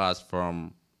move us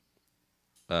from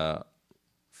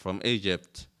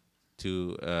Egypt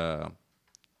to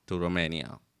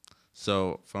Romania.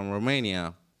 So from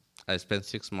Romania, I spent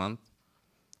 6 months,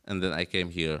 and then I came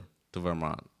here to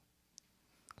Vermont.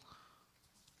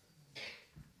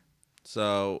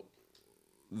 So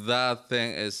that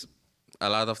thing is, a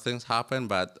lot of things happened,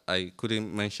 but I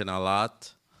couldn't mention a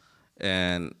lot.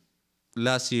 And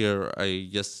last year, I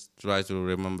just tried to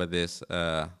remember this,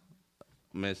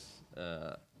 Miss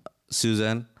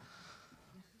Susan.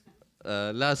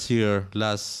 Last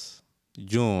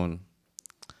June,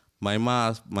 my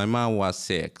mom was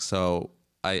sick, so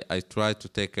I tried to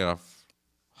take care of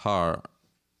her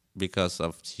because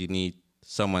she need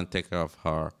someone to take care of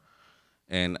her.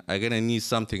 And I'm gonna need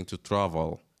something to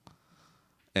travel.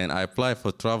 And I applied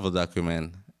for travel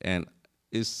document, and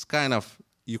it's kind of,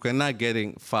 you cannot get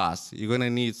it fast. You're gonna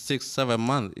need 6-7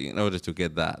 months in order to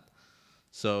get that.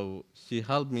 So she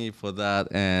helped me for that,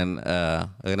 and I'm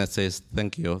gonna say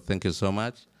thank you so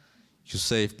much. you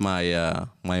saved my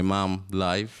mom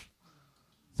life.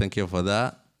 Thank you for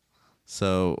that.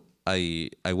 So I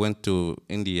went to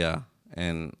India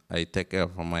and I take care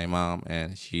of my mom,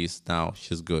 and she's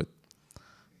good.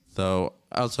 So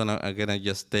also now I'm gonna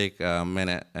just take a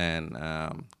minute and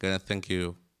gonna thank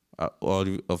you all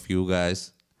of you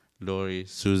guys, Lori,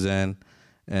 Susan,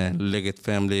 and Liggett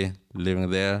family living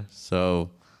there.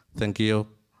 So thank you,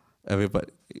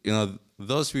 everybody. You know,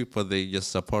 those people, they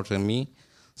just supported me.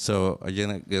 So I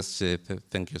just say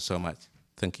thank you so much.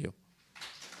 Thank you.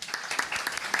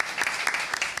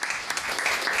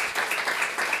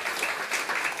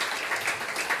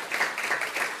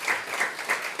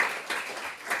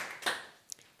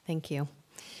 Thank you.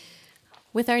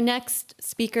 With our next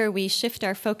speaker, we shift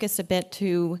our focus a bit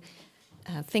to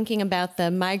thinking about the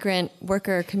migrant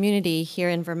worker community here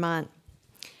in Vermont.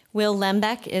 Will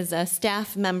Lembeck is a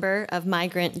staff member of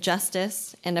Migrant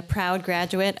Justice and a proud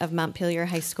graduate of Montpelier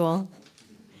High School.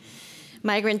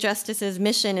 Migrant Justice's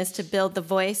mission is to build the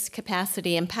voice,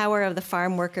 capacity, and power of the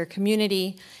farm worker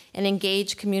community and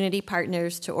engage community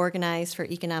partners to organize for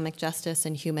economic justice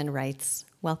and human rights.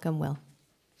 Welcome, Will.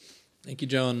 Thank you,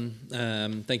 Joan.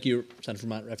 Thank you, Central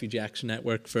Vermont Refugee Action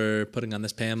Network, for putting on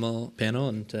this panel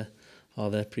and to all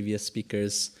the previous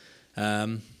speakers.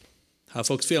 How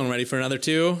folks feeling? Ready for another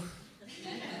two?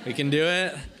 We can do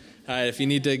it? All right, if you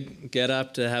need to get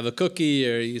up to have a cookie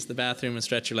or use the bathroom and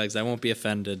stretch your legs, I won't be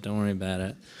offended. Don't worry about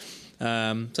it.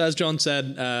 So as Joan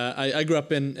said, I grew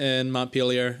up in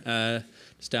Montpelier,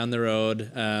 just down the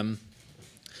road.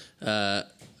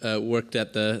 Worked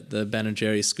at the Ben &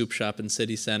 Jerry's Scoop Shop in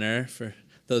City Center. For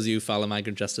those of you who follow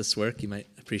Migrant Justice work, you might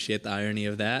appreciate the irony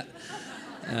of that.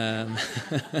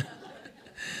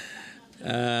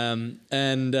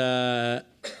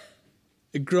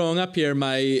 Growing up here,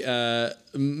 my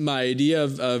idea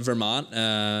of Vermont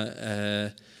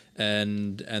and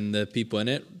the people in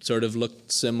it sort of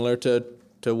looked similar to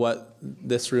what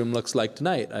this room looks like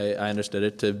tonight. I understood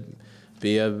it to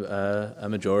be a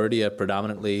majority, a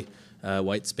predominantly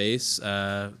white space,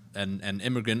 and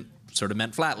immigrant sort of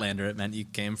meant flatlander. It meant you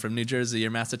came from New Jersey or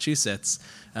Massachusetts.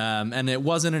 And it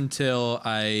wasn't until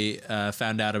I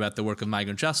found out about the work of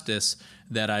Migrant Justice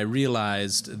that I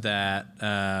realized that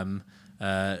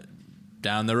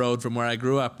down the road from where I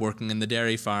grew up, working in the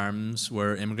dairy farms,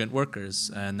 were immigrant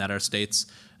workers, and that our state's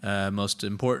most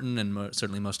important and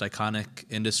certainly most iconic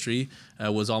industry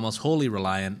was almost wholly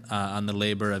reliant on the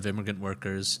labor of immigrant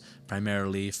workers,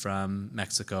 primarily from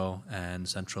Mexico and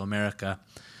Central America.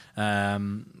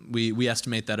 We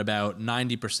estimate that about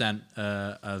 90%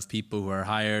 of people who are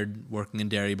hired working in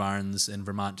dairy barns in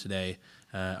Vermont today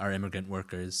are immigrant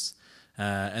workers.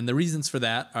 And the reasons for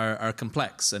that are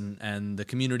complex, and the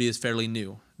community is fairly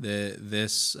new.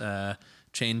 This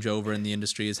changeover in the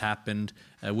industry has happened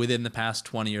within the past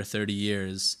 20 or 30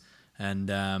 years. And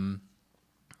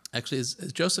actually, is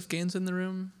Joseph Gaines in the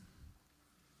room?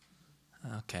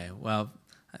 Okay, well,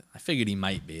 I figured he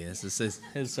might be. This is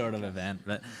his sort of event.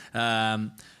 But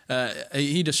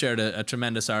he just shared a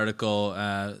tremendous article.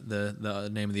 The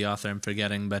name of the author I'm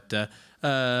forgetting, but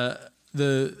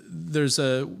there's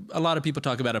a lot of people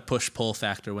talk about a push-pull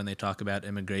factor when they talk about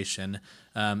immigration.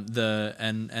 And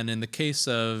in the case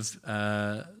of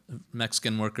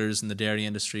Mexican workers in the dairy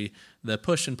industry, the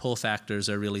push and pull factors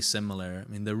are really similar. I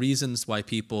mean, the reasons why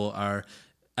people are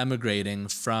emigrating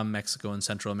from Mexico and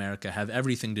Central America have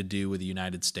everything to do with the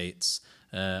United States.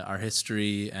 Our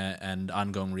history and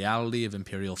ongoing reality of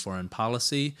imperial foreign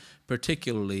policy,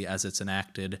 particularly as it's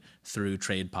enacted through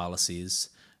trade policies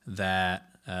that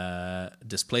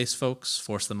displace folks,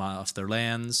 force them off their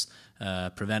lands,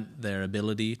 prevent their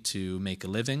ability to make a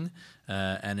living,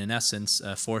 and in essence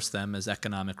force them as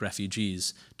economic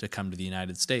refugees to come to the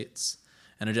United States.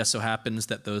 And it just so happens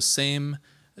that those same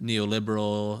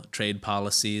neoliberal trade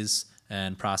policies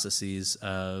and processes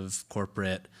of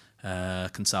corporate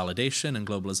consolidation and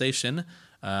globalization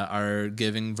are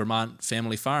giving Vermont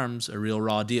family farms a real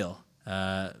raw deal.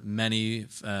 Many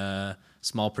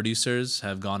small producers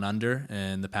have gone under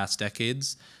in the past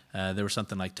decades. There were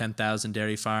something like 10,000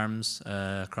 dairy farms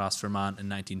across Vermont in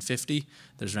 1950.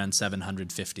 There's around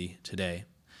 750 today.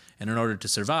 And in order to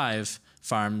survive,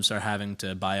 farms are having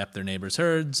to buy up their neighbors'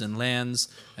 herds and lands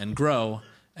and grow.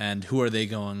 And who are they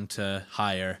going to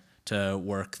hire to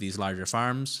work these larger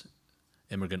farms?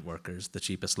 Immigrant workers, the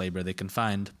cheapest labor they can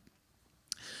find.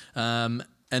 The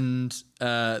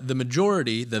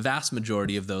vast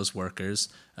majority of those workers,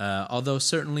 although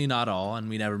certainly not all, and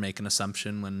we never make an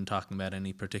assumption when talking about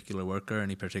any particular worker,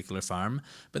 any particular farm,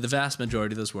 but the vast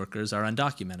majority of those workers are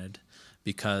undocumented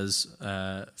because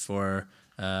for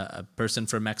a person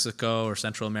from Mexico or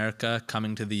Central America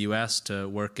coming to the U.S. to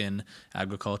work in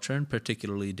agriculture and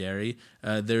particularly dairy,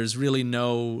 there's really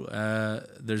no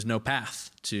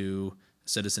path to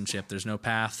citizenship. There's no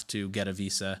path to get a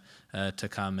visa to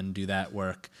come and do that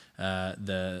work.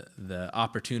 The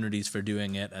opportunities for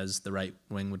doing it, as the right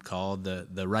wing would call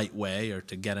the right way, or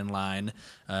to get in line,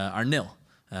 are nil.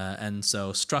 And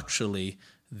so structurally,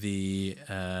 the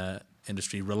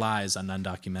industry relies on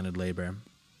undocumented labor.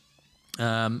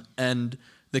 And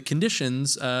the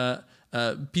conditions,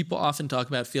 people often talk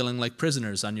about feeling like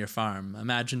prisoners on your farm.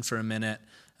 Imagine for a minute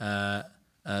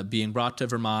being brought to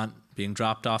Vermont, being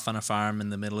dropped off on a farm in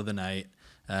the middle of the night.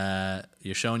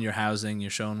 You're shown your housing, you're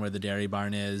shown where the dairy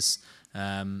barn is.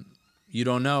 You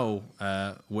don't know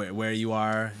where you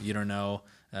are. You don't know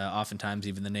oftentimes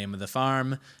even the name of the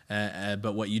farm.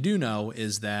 But what you do know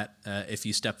is that if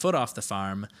you step foot off the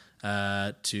farm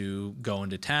to go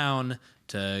into town,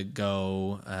 to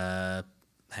go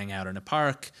hang out in a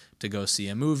park, to go see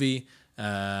a movie,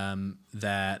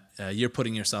 that you're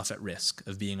putting yourself at risk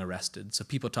of being arrested. So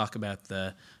people talk about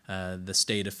the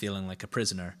state of feeling like a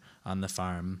prisoner on the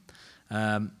farm.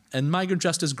 And migrant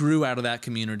justice grew out of that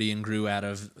community and grew out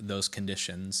of those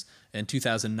conditions. In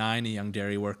 2009, a young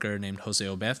dairy worker named Jose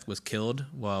Obeth was killed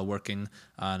while working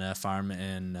on a farm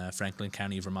in Franklin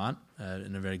County, Vermont,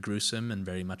 in a very gruesome and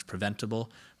very much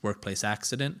preventable workplace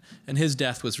accident. And his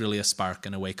death was really a spark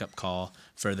and a wake-up call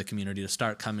for the community to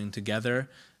start coming together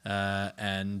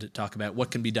and talk about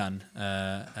what can be done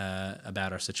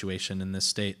about our situation in this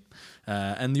state.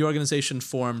 And the organization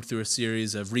formed through a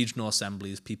series of regional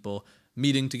assemblies, people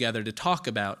meeting together to talk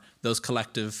about those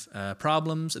collective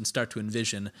problems and start to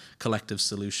envision collective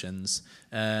solutions.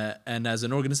 And as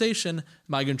an organization,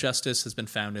 Migrant Justice has been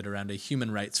founded around a human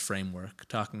rights framework,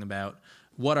 talking about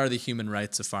what are the human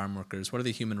rights of farm workers, what are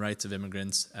the human rights of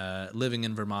immigrants living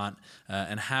in Vermont,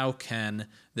 and how can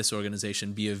this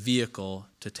organization be a vehicle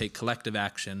to take collective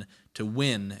action to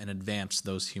win and advance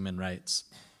those human rights.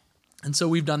 And so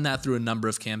we've done that through a number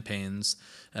of campaigns.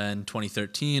 In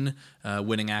 2013,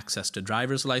 winning access to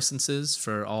driver's licenses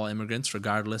for all immigrants,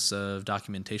 regardless of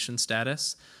documentation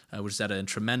status, which has had a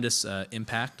tremendous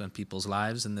impact on people's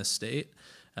lives in this state.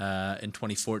 In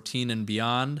 2014 and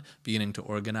beyond, beginning to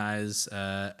organize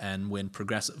and win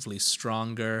progressively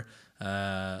stronger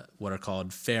what are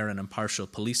called fair and impartial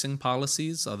policing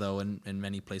policies, although in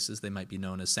many places they might be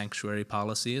known as sanctuary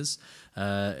policies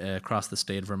across the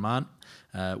state of Vermont,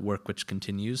 work which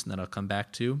continues and that I'll come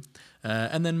back to.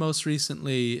 And then most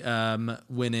recently,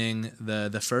 winning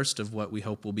the first of what we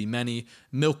hope will be many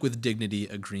milk with dignity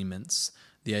agreements.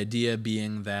 The idea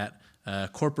being that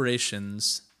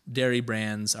corporations, dairy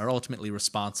brands, are ultimately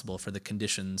responsible for the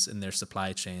conditions in their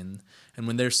supply chain. And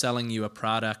when they're selling you a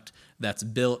product that's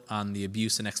built on the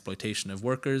abuse and exploitation of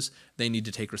workers, they need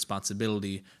to take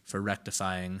responsibility for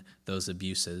rectifying those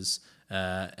abuses.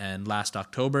 And last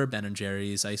October, Ben &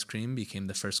 Jerry's ice cream became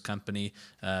the first company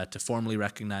to formally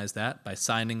recognize that by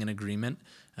signing an agreement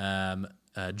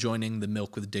joining the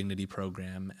Milk with Dignity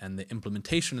program. And the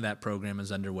implementation of that program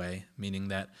is underway, meaning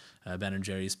that Ben &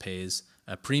 Jerry's pays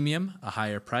a premium, a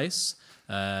higher price.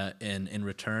 In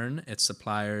return, its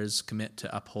suppliers commit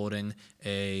to upholding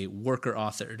a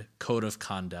worker-authored code of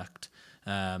conduct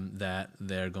that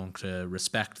they're going to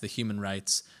respect the human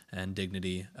rights and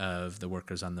dignity of the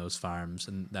workers on those farms.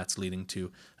 And that's leading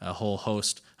to a whole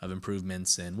host of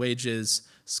improvements in wages,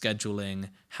 scheduling,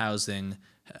 housing,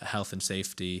 health and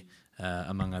safety,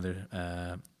 among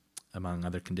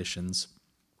other conditions.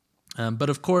 But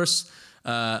of course,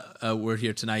 we're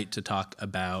here tonight to talk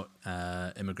about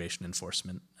immigration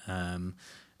enforcement.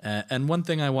 And one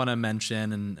thing I want to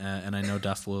mention, and I know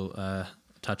Duff will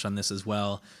touch on this as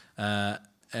well,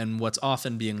 and what's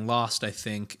often being lost, I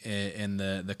think, in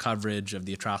the coverage of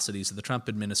the atrocities of the Trump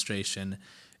administration,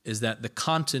 is that the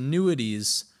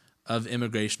continuities of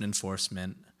immigration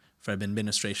enforcement from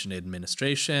administration to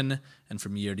administration and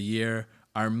from year to year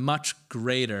are much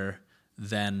greater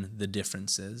than the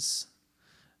differences.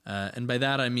 And by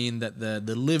that I mean that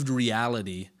the lived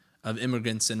reality of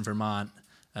immigrants in Vermont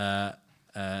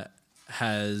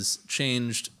has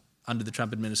changed under the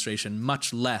Trump administration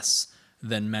much less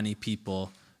than many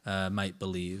people might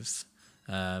believe.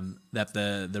 That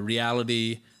the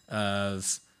reality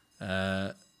of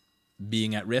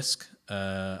being at risk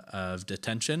of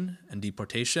detention and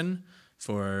deportation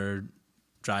for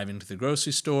driving to the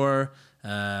grocery store,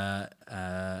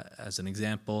 as an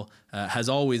example, has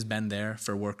always been there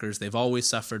for workers. They've always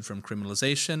suffered from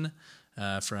criminalization,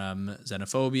 from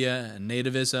xenophobia and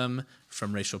nativism,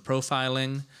 from racial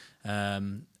profiling.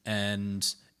 And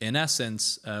in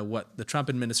essence, what the Trump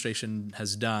administration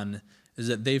has done is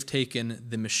that they've taken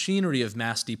the machinery of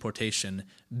mass deportation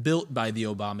built by the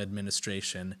Obama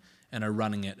administration and are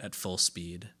running it at full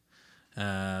speed.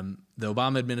 The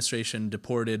Obama administration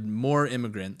deported more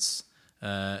immigrants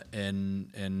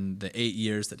in the 8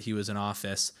 years that he was in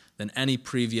office than any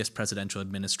previous presidential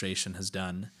administration has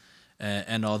done.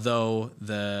 And although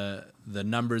the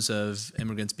numbers of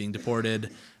immigrants being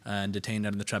deported and detained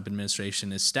under the Trump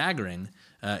administration is staggering,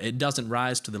 it doesn't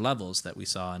rise to the levels that we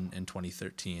saw in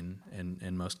 2013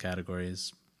 in most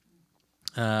categories.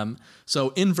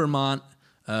 So in Vermont,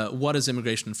 what does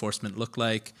immigration enforcement look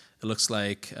like? It looks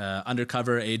like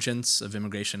undercover agents of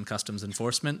Immigration Customs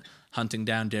Enforcement hunting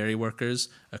down dairy workers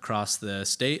across the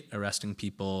state, arresting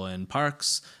people in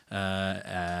parks,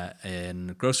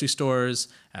 in grocery stores,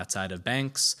 outside of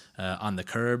banks, on the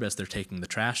curb as they're taking the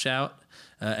trash out.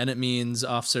 And it means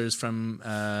officers from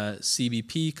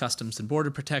CBP, Customs and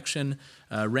Border Protection,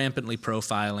 rampantly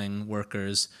profiling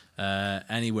workers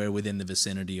anywhere within the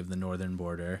vicinity of the northern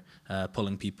border,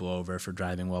 pulling people over for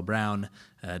driving while brown,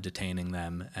 detaining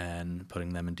them, and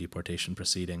putting them in deportation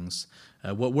proceedings.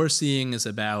 What we're seeing is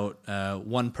about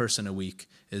 1 person a week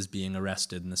is being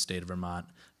arrested in the state of Vermont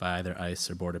by either ICE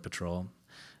or Border Patrol.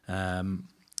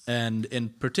 And in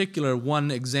particular, one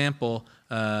example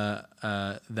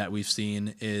that we've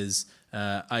seen is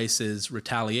ICE's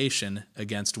retaliation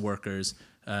against workers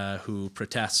who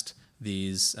protest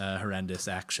these horrendous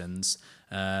actions.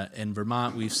 In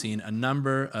Vermont, we've seen a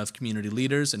number of community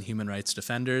leaders and human rights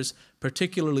defenders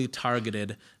particularly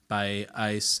targeted by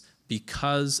ICE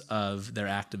because of their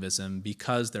activism,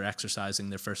 because they're exercising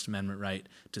their First Amendment right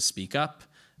to speak up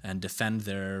and defend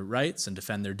their rights and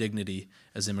defend their dignity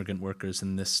as immigrant workers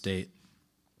in this state.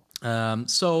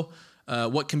 So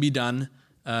what can be done?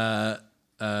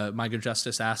 Migrant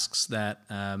Justice asks that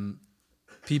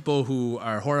people who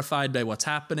are horrified by what's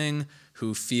happening,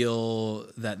 who feel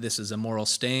that this is a moral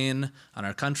stain on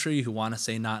our country, who want to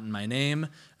say "not in my name,"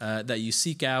 that you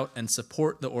seek out and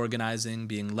support the organizing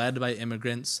being led by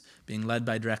immigrants, being led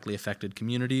by directly affected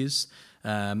communities.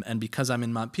 And because I'm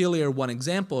in Montpelier, one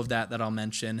example of that I'll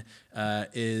mention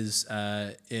is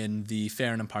in the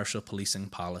fair and impartial policing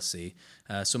policy.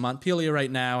 So Montpelier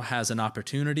right now has an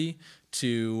opportunity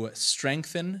to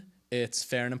strengthen its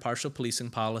fair and impartial policing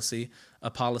policy,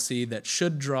 a policy that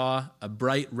should draw a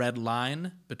bright red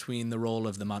line between the role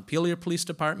of the Montpelier Police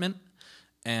Department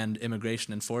and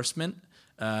immigration enforcement.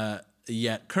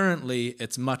 Yet currently,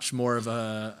 it's much more of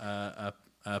a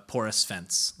porous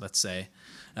fence, let's say.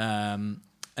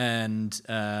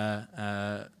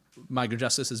 Migrant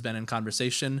Justice has been in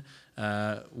conversation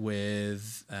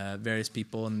with various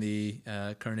people in the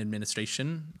current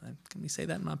administration. Can we say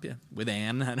that, Montpelier? With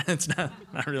Anne, it's not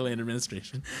really an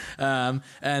administration.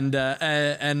 And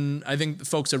I think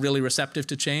folks are really receptive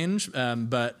to change,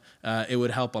 but it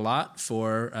would help a lot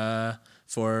for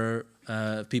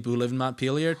people who live in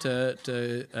Montpelier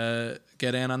to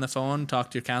get Anne on the phone,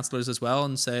 talk to your counselors as well,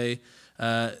 and say,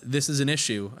 this is an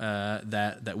issue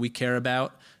that we care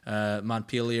about.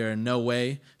 Montpelier in no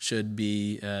way should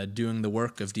be doing the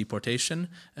work of deportation,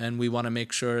 and we want to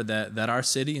make sure that our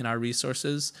city and our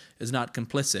resources is not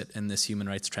complicit in this human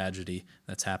rights tragedy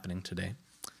that's happening today.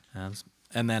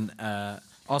 And then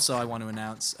also I want to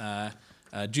announce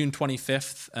June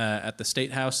 25th at the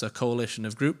State House, a coalition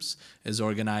of groups is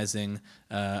organizing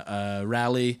a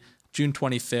rally. June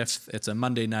 25th, it's a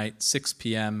Monday night, 6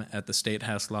 p.m. at the State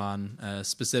House lawn,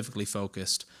 specifically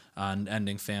focused on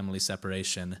ending family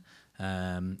separation.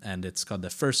 And it's called the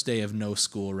First Day of No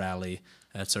School Rally,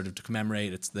 sort of to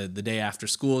commemorate. It's the day after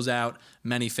school's out.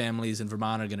 Many families in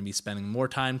Vermont are going to be spending more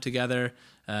time together,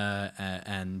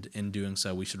 and in doing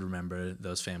so, we should remember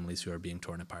those families who are being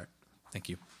torn apart. Thank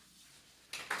you.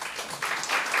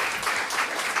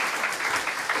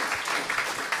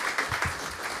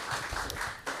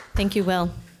 Thank you, Will.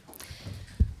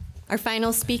 Our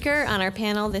final speaker on our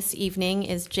panel this evening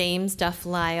is James Duff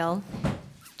Lyle.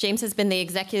 James has been the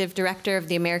Executive Director of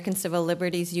the American Civil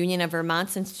Liberties Union of Vermont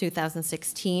since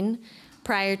 2016.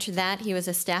 Prior to that, he was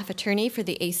a staff attorney for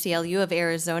the ACLU of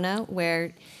Arizona,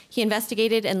 where he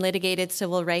investigated and litigated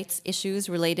civil rights issues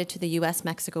related to the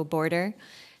U.S.-Mexico border.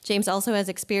 James also has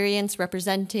experience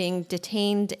representing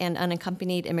detained and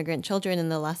unaccompanied immigrant children in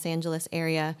the Los Angeles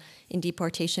area in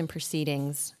deportation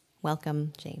proceedings.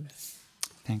 Welcome, James.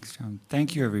 Thanks, John.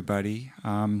 Thank you, everybody.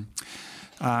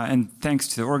 And thanks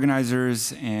to the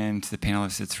organizers and to the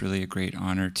panelists. It's really a great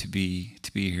honor to be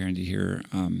here and to hear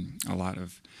a lot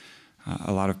of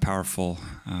powerful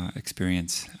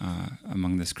experience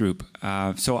among this group.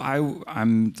 So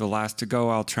I'm the last to go.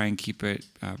 I'll try and keep it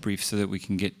brief so that we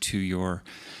can get to your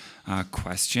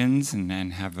questions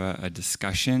and have a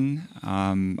discussion.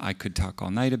 I could talk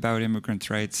all night about immigrants'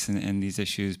 rights and these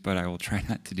issues, but I will try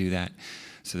not to do that,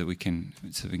 so that we can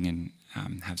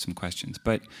have some questions.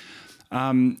 But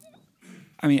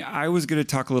I mean, I was going to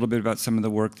talk a little bit about some of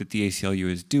the work that the ACLU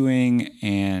is doing,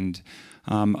 and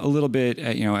a little bit,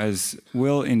 as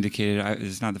Will indicated,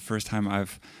 it's not the first time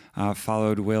I've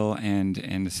followed Will and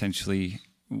essentially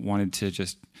wanted to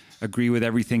just agree with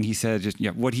everything he said, just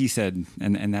what he said,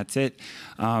 and that's it.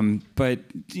 But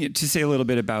to say a little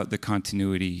bit about the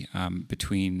continuity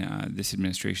between this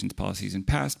administration's policies and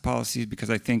past policies, because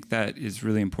I think that is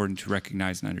really important to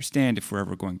recognize and understand if we're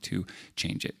ever going to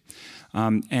change it.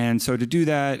 And so to do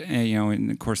that, in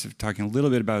the course of talking a little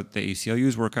bit about the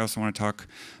ACLU's work, I also want to talk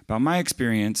about my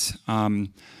experience,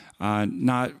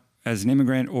 not as an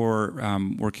immigrant or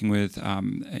working with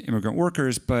immigrant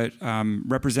workers, but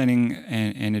representing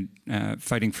and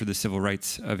fighting for the civil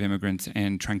rights of immigrants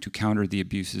and trying to counter the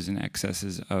abuses and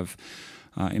excesses of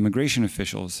immigration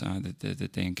officials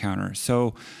that they encounter.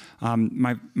 So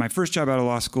my first job out of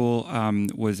law school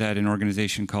was at an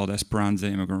organization called Esperanza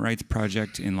Immigrant Rights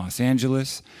Project in Los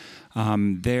Angeles.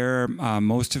 There,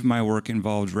 most of my work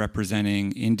involved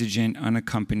representing indigent,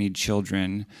 unaccompanied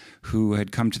children who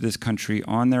had come to this country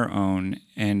on their own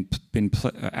and been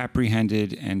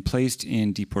apprehended and placed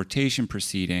in deportation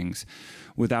proceedings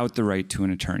without the right to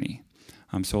an attorney.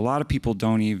 So a lot of people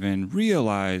don't even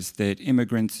realize that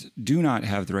immigrants do not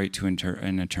have the right to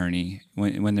an attorney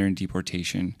when they're in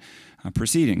deportation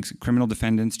proceedings. Criminal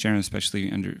defendants, generally,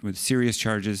 especially with serious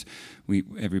charges,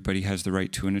 everybody has the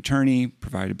right to an attorney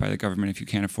provided by the government if you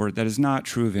can't afford it. That is not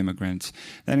true of immigrants.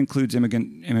 That includes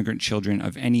immigrant children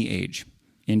of any age,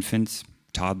 infants,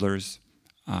 toddlers,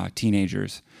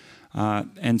 teenagers.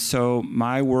 And so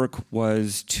my work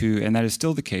was and that is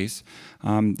still the case,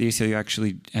 the ACLU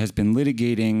actually has been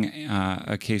litigating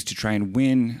a case to try and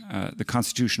win the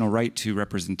constitutional right to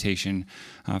representation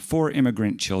for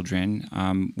immigrant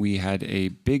children. We had a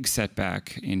big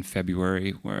setback in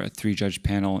February where a 3-judge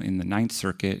panel in the Ninth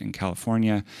Circuit in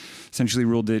California essentially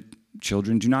ruled that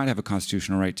children do not have a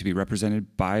constitutional right to be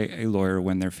represented by a lawyer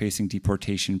when they're facing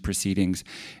deportation proceedings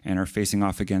and are facing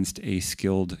off against a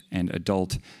skilled and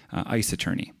adult ICE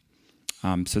attorney.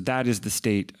 So that is the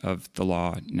state of the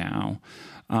law now.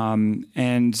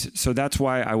 And so that's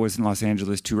why I was in Los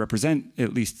Angeles, to represent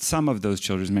at least some of those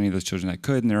children, as many of those children I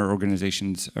could, and there are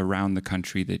organizations around the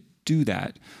country that do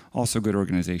that, also good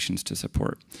organizations to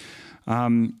support.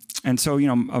 And so,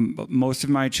 most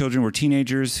of my children were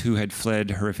teenagers who had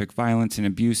fled horrific violence and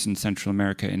abuse in Central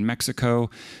America and Mexico.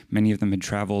 Many of them had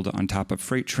traveled on top of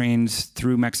freight trains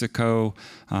through Mexico.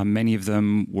 Many of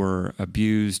them were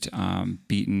abused,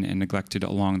 beaten, and neglected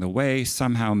along the way,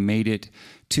 somehow made it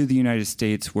to the United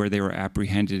States, where they were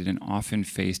apprehended and often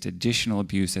faced additional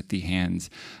abuse at the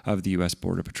hands of the U.S.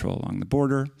 Border Patrol along the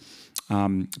border.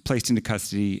 Placed into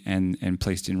custody and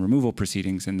placed in removal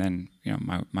proceedings, and then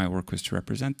my work was to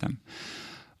represent them.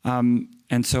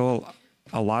 And so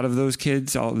a lot of those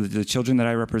kids, all the children that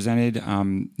I represented,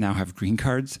 now have green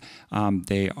cards.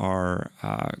 They are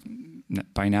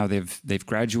by now they've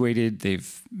graduated,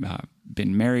 they've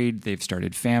been married, they've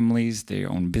started families, they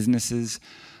own businesses,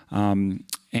 but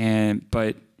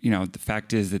the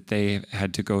fact is that they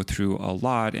had to go through a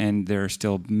lot, and there are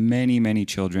still many, many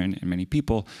children and many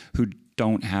people who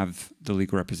don't have the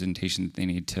legal representation that they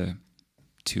need to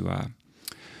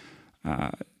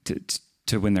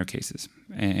win their cases.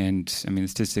 And I mean, the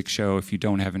statistics show if you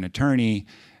don't have an attorney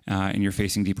and you're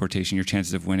facing deportation, your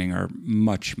chances of winning are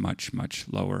much, much, much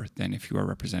lower than if you are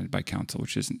represented by counsel,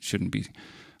 which shouldn't be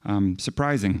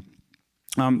surprising.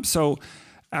 So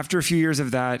after a few years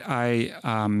of that,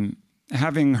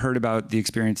 having heard about the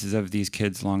experiences of these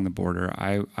kids along the border,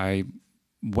 I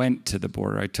went to the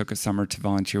border. I took a summer to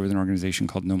volunteer with an organization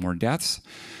called No More Deaths,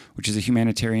 which is a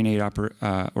humanitarian aid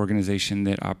organization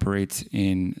that operates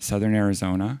in southern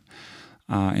Arizona,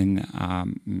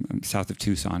 south of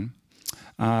Tucson.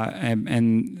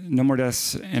 And No More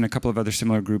Deaths and a couple of other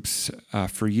similar groups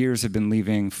for years have been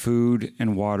leaving food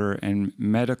and water and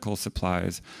medical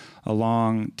supplies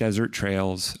along desert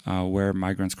trails where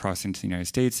migrants cross into the United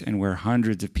States, and where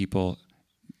hundreds of people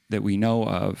that we know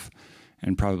of,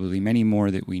 and probably many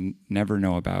more that we never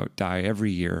know about, die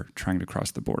every year trying to cross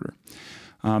the border.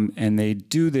 And they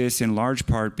do this in large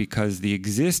part because the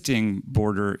existing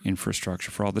border infrastructure,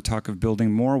 for all the talk of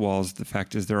building more walls, the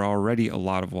fact is there are already a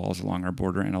lot of walls along our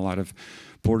border and a lot of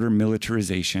border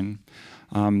militarization,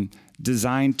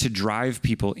 designed to drive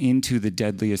people into the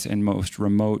deadliest and most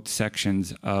remote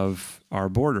sections of our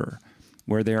border,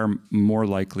 where they are more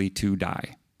likely to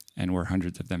die. and where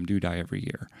hundreds of them do die every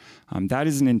year. That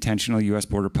is an intentional U.S.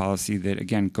 border policy that,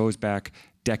 again, goes back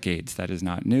decades. That is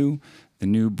not new. The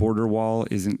new border wall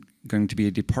isn't going to be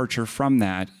a departure from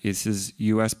that. This is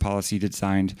U.S. policy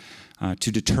designed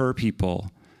to deter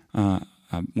people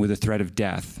with a threat of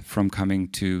death from coming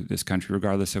to this country,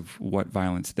 regardless of what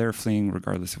violence they're fleeing,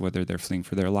 regardless of whether they're fleeing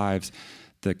for their lives.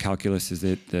 The calculus is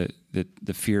that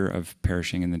the fear of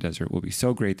perishing in the desert will be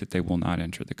so great that they will not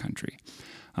enter the country.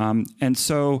 And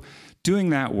so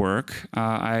doing that work,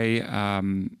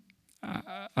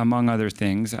 among other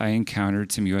things, I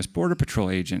encountered some U.S. Border Patrol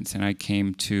agents, and I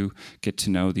came to get to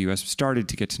know the U.S., started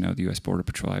to get to know the U.S. Border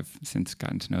Patrol. I've since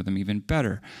gotten to know them even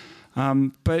better.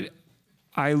 But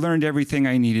I learned everything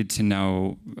I needed to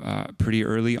know pretty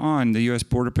early on. The U.S.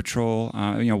 Border Patrol,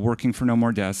 working for No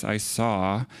More Deaths, I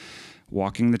saw,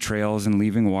 walking the trails and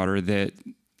leaving water, that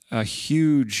a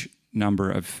huge number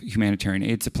of humanitarian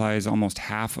aid supplies, almost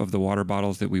half of the water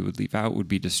bottles that we would leave out, would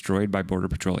be destroyed by Border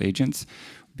Patrol agents,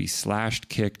 be slashed,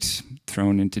 kicked,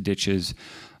 thrown into ditches,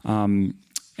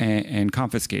 and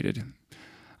confiscated.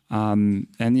 And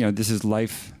this is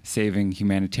life-saving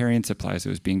humanitarian supplies that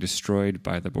was being destroyed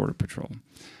by the Border Patrol.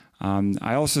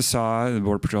 I also saw the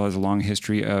Border Patrol has a long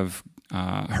history of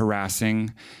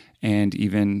harassing and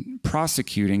even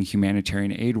prosecuting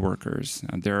humanitarian aid workers.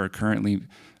 There are currently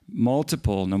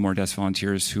multiple No More Deaths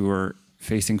volunteers who are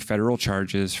facing federal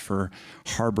charges for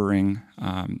harboring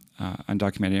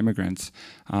undocumented immigrants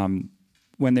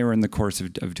when they were in the course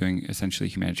of doing essentially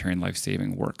humanitarian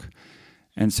life-saving work.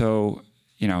 And so,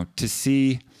 to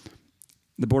see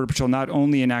the Border Patrol not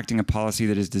only enacting a policy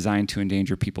that is designed to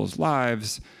endanger people's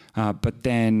lives, but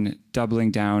then doubling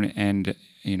down and,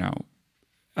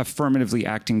 affirmatively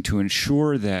acting to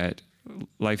ensure that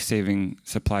life-saving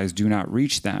supplies do not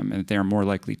reach them and that they are more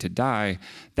likely to die,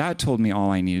 that told me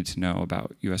all I needed to know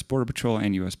about U.S. Border Patrol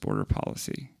and U.S. border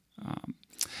policy.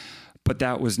 But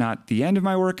that was not the end of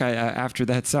my work. After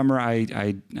that summer,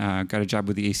 I got a job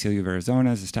with the ACLU of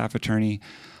Arizona as a staff attorney.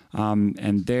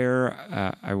 And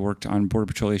there, I worked on Border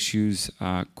Patrol issues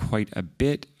quite a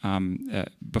bit.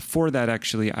 Before that,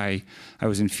 actually, I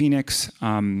was in Phoenix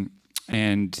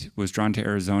and was drawn to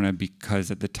Arizona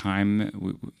because at the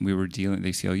time we were dealing,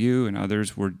 the ACLU and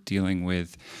others were dealing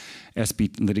with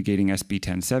litigating SB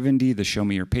 1070, the Show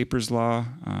Me Your Papers law,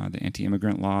 the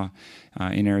anti-immigrant law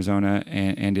in Arizona,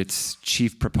 and its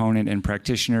chief proponent and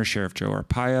practitioner, Sheriff Joe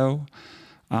Arpaio,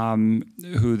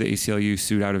 who the ACLU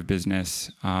sued out of business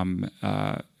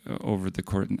over the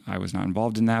court. I was not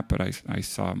involved in that, but I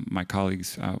saw my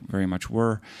colleagues very much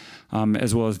were,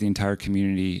 as well as the entire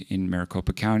community in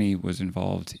Maricopa County was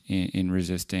involved in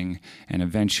resisting and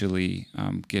eventually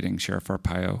getting Sheriff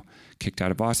Arpaio kicked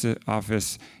out of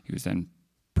office. He was then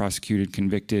prosecuted,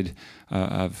 convicted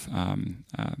of,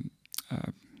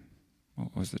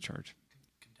 what was the charge?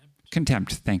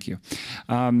 Contempt, thank you.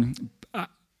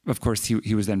 Of course,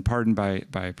 he was then pardoned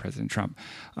by President Trump.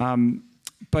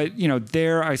 But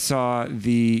there I saw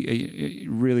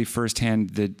really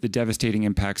firsthand the devastating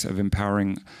impacts of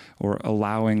empowering or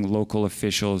allowing local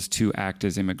officials to act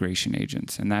as immigration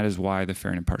agents, and that is why the fair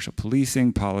and impartial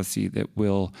policing policy that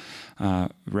Will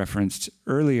referenced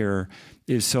earlier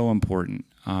is so important.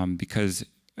 Because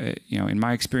in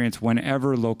my experience,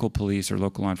 whenever local police or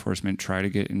local law enforcement try to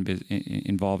get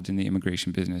involved in the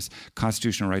immigration business,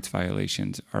 constitutional rights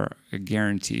violations are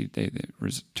guaranteed. They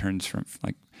returns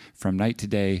from night to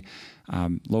day.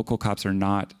 Local cops are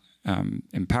not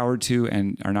empowered to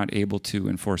and are not able to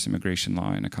enforce immigration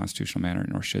law in a constitutional manner,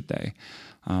 nor should they.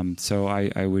 So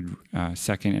I would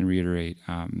second and reiterate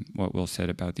what Will said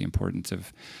about the importance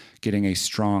of getting a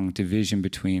strong division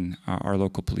between our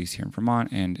local police here in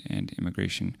Vermont and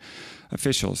immigration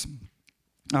officials.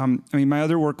 My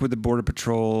other work with the Border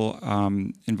Patrol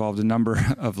involved a number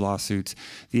of lawsuits.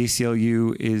 The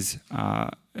ACLU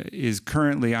is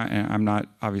currently, I'm not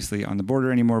obviously on the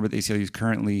border anymore, but the ACLU is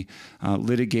currently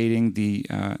litigating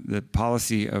the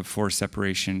policy of forced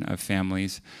separation of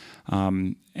families.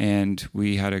 And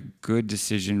we had a good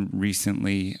decision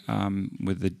recently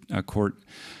with a court,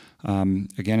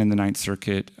 again in the Ninth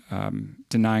Circuit,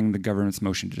 denying the government's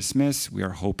motion to dismiss. We are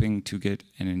hoping to get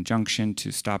an injunction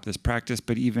to stop this practice,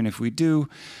 but even if we do,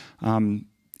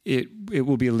 it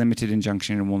will be a limited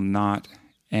injunction and will not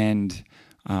end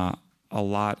a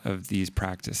lot of these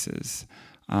practices.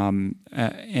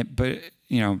 But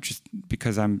just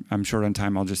because I'm short on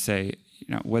time, I'll just say,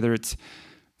 whether it's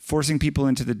forcing people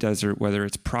into the desert, whether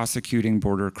it's prosecuting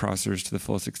border crossers to the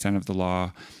fullest extent of the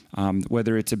law,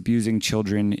 whether it's abusing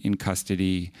children in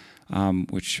custody,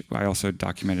 which I also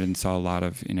documented and saw a lot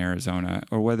of in Arizona,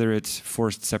 or whether it's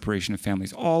forced separation of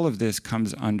families. All of this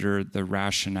comes under the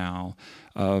rationale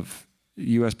of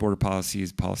U.S. border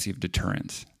policy's policy of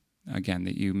deterrence. Again,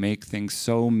 that you make things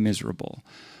so miserable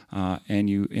and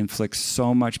you inflict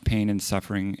so much pain and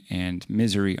suffering and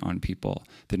misery on people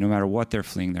that no matter what they're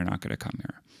fleeing, they're not going to come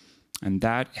here. And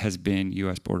that has been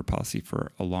U.S. border policy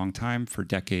for a long time, for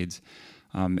decades.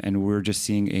 And we're just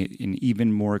seeing an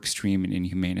even more extreme and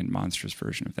inhumane and monstrous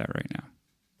version of that right now.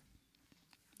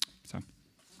 So.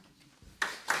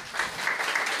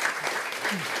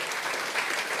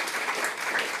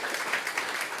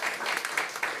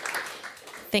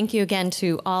 Thank you again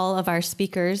to all of our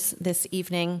speakers this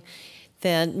evening.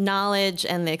 The knowledge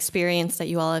and the experience that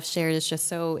you all have shared is just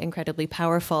so incredibly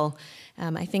powerful.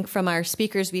 I think from our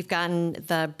speakers, we've gotten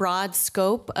the broad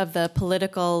scope of the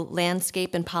political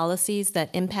landscape and policies that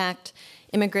impact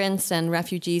immigrants and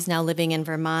refugees now living in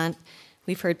Vermont.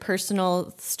 We've heard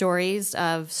personal stories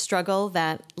of struggle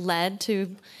that led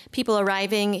to people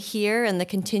arriving here and the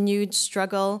continued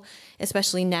struggle,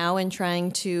 especially now in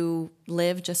trying to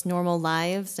live just normal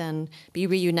lives and be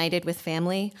reunited with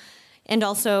family. And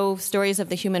also stories of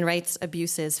the human rights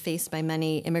abuses faced by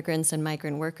many immigrants and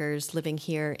migrant workers living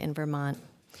here in Vermont.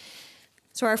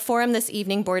 So our forum this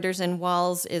evening, Borders and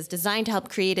Walls, is designed to help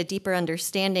create a deeper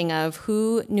understanding of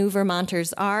who New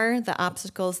Vermonters are, the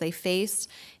obstacles they face,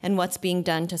 and what's being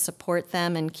done to support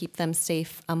them and keep them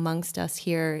safe amongst us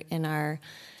here in our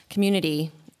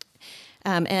community.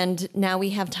 And now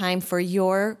we have time for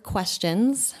your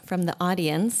questions from the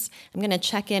audience. I'm going to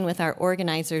check in with our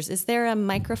organizers. Is there a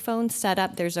microphone set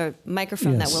up? There's a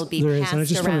microphone that will be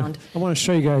passed around. I want to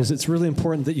show you guys, it's really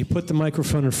important that you put the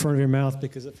microphone in front of your mouth,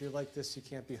 because if you're like this, you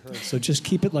can't be heard. So just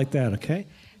keep it like that, okay?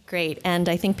 Great. And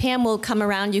I think Pam will come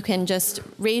around. You can just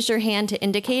raise your hand to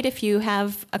indicate if you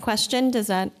have a question. Does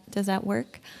that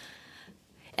work?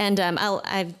 And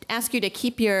I'd ask you to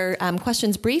keep your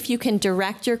questions brief. You can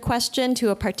direct your question to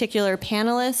a particular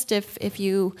panelist if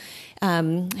you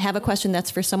have a question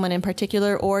that's for someone in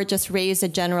particular, or just raise a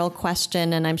general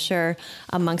question, and I'm sure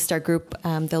amongst our group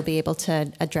they'll be able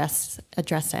to address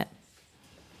it.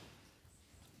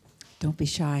 Don't be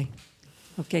shy.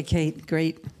 Okay, Kate,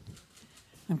 great.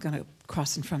 I'm going to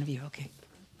cross in front of you, okay.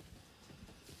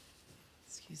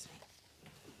 Excuse me.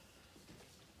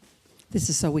 This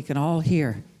is so we can all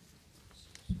hear.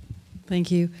 Thank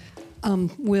you.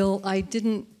 Will,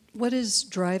 what is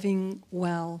driving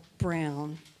while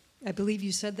brown? I believe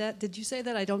you said that. Did you say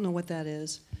that? I don't know what that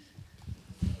is.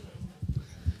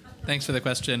 Thanks for the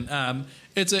question.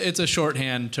 It's a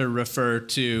shorthand to refer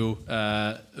to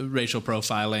racial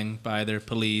profiling by either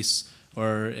police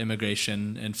or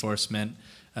immigration enforcement.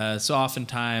 So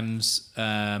oftentimes,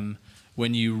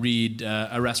 when you read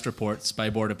arrest reports by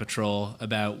Border Patrol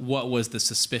about what was the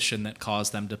suspicion that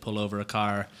caused them to pull over a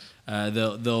car,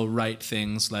 they'll write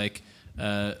things like,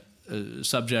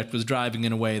 subject was driving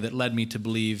in a way that led me to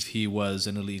believe he was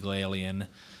an illegal alien.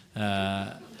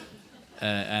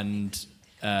 And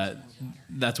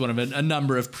that's one of a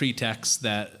number of pretexts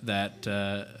that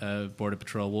Border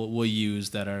Patrol will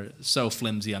use that are so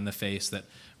flimsy on the face that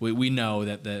we know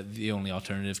that the only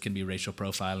alternative can be racial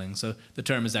profiling. So the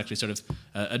term is actually sort of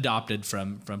adopted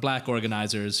from black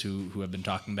organizers who have been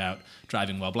talking about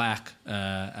driving while black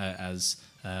as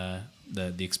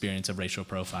the experience of racial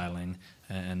profiling,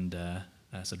 and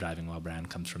so driving while brown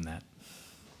comes from that.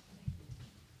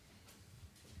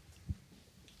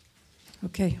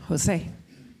 Okay, Jose.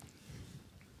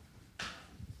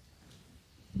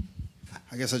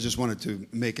 I guess I just wanted to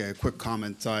make a quick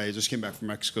comment. I just came back from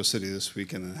Mexico City this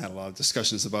weekend and had a lot of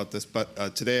discussions about this.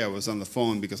 But today I was on the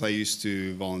phone because I used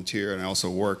to volunteer, and I also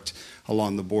worked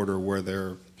along the border where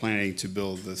they're planning to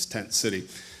build this tent city.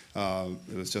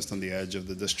 It was just on the edge of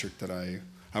the district that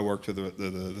I worked with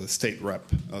the state rep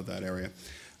of that area.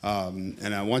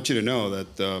 And I want you to know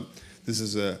that this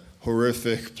is a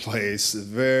horrific place, a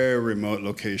very remote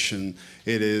location.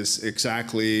 It is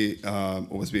exactly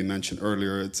what was being mentioned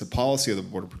earlier. It's a policy of the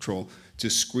Border Patrol to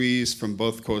squeeze from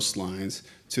both coastlines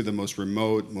to the most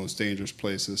remote, most dangerous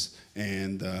places,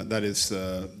 and that is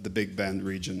the Big Bend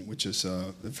region, which is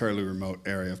a fairly remote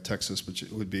area of Texas, which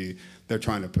would be, they're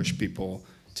trying to push people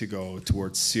to go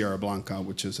towards Sierra Blanca,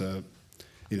 which is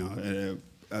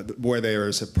where there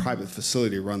is a private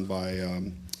facility run by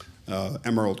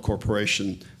Emerald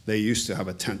Corporation. They used to have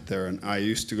a tent there, and I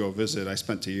used to go visit. I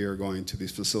spent a year going to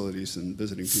these facilities and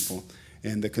visiting people.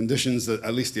 And the conditions that,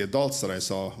 at least the adults that I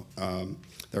saw that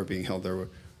were being held there,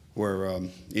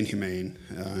 inhumane,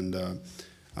 and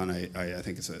I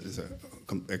think it's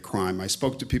a crime. I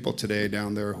spoke to people today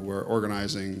down there who were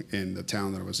organizing in the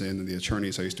town that I was in, and the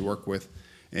attorneys I used to work with,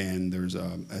 and there's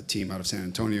a team out of San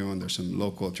Antonio, and there's some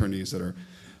local attorneys that are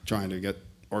trying to get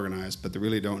organized, but they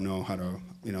really don't know how to,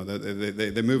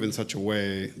 they move in such a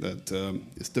way that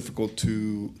it's difficult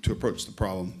to approach the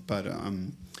problem. But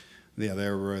yeah,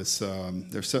 there's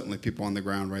certainly people on the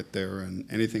ground right there, and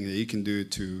anything that you can do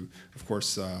to, of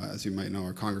course, as you might know,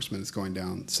 our congressman is going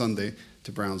down Sunday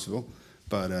to Brownsville,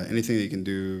 but anything that you can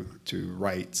do to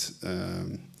write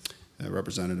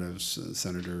representatives,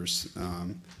 senators,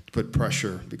 put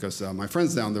pressure, because my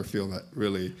friends down there feel that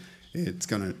really it's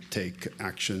going to take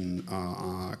action,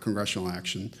 congressional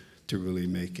action, to really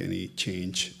make any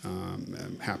change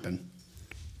happen.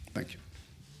 Thank you.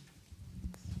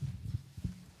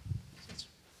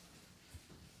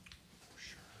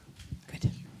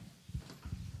 Good.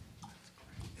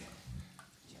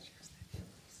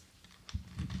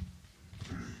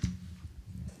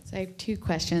 So I have two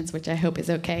questions, which I hope is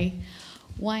okay.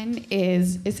 One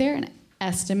is there an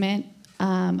estimate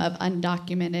of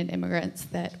undocumented immigrants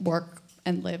that work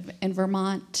and live in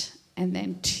Vermont? And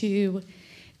then two,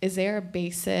 is there a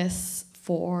basis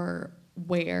for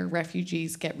where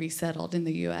refugees get resettled in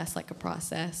the U.S., like a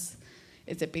process?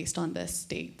 Is it based on the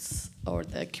states or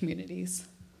the communities?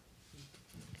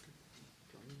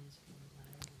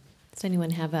 Does anyone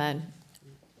have an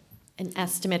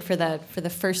estimate for the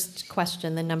first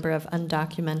question, the number of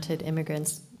undocumented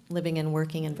immigrants living and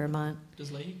working in Vermont?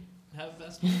 Does Leahy have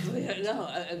estimates? No,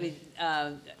 I mean,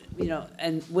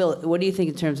 and Will, what do you think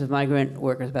in terms of migrant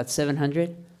workers? About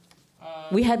 700?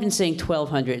 We had been saying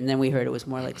 1,200, and then we heard it was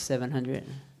more like 700.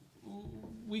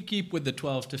 We keep with the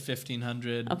 12 to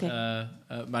 1,500 Okay.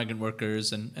 Migrant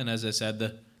workers, and as I said,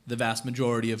 the vast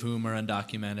majority of whom are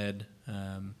undocumented,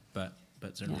 but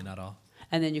certainly not all.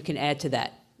 And then you can add to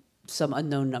that some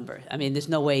unknown number. I mean, there's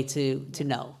no way to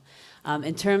know.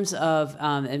 In terms of,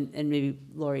 and maybe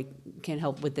Lori can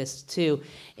help with this too,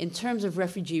 in terms of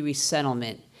refugee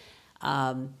resettlement,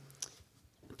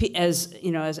 as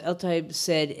El-Taib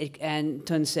said, and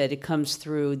Tun said, it comes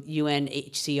through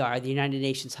UNHCR, the United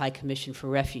Nations High Commission for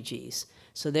Refugees.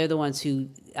 So they're the ones who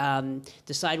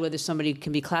decide whether somebody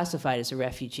can be classified as a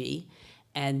refugee.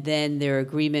 And then there are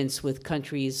agreements with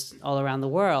countries all around the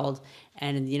world.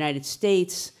 And in the United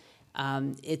States,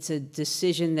 it's a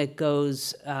decision that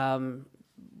goes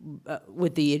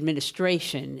with the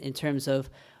administration in terms of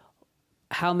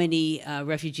how many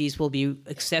refugees will be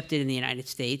accepted in the United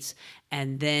States.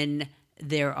 And then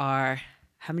there are,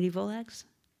 how many VOLAGs?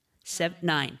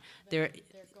 9. They're going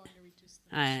to reduce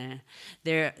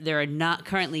there are not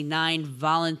currently 9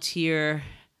 volunteer,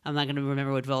 I'm not going to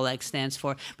remember what VOLAG stands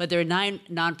for, but there are 9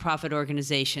 nonprofit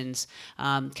organizations,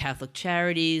 Catholic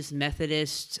Charities,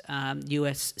 Methodist,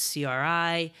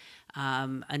 USCRI,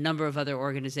 a number of other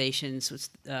organizations,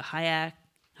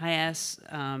 HIAS,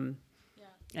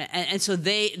 and so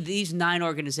these 9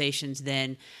 organizations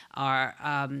then are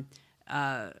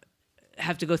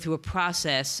have to go through a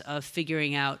process of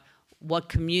figuring out what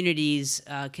communities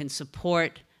can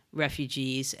support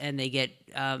refugees, and they get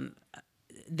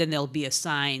then they'll be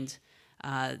assigned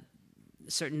a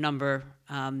certain number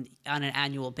on an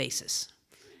annual basis.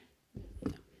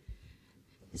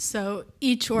 So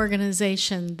each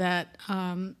organization that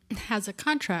has a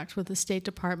contract with the State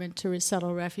Department to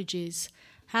resettle refugees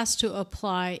has to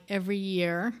apply every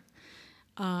year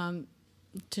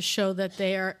to show that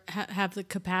they have the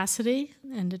capacity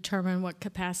and determine what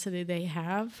capacity they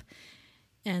have.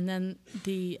 And then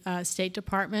the State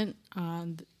Department,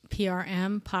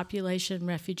 PRM, Population,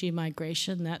 Refugee,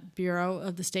 Migration, that bureau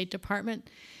of the State Department,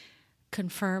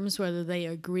 confirms whether they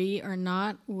agree or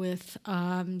not with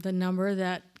the number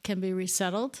that can be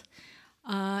resettled.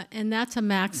 And that's a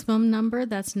maximum number.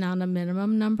 That's not a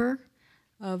minimum number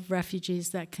of refugees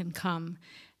that can come.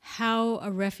 How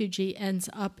a refugee ends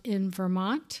up in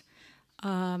Vermont,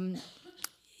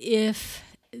 if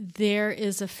there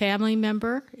is a family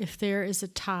member, if there is a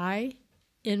tie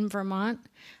in Vermont,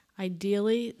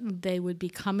 ideally they would be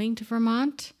coming to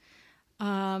Vermont.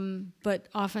 But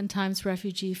oftentimes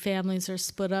refugee families are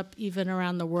split up even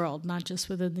around the world, not just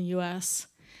within the U.S.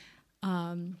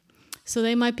 So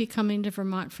they might be coming to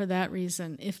Vermont for that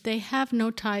reason. If they have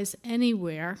no ties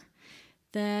anywhere,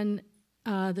 then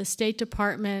the State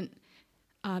Department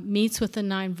meets with the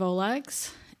 9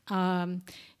 VOLAGs,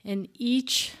 and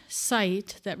each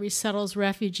site that resettles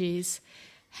refugees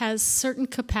has certain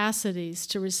capacities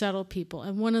to resettle people.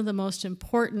 And one of the most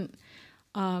important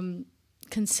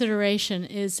consideration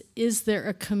is there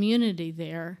a community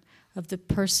there of the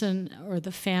person or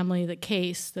the family, the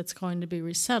case that's going to be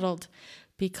resettled,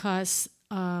 because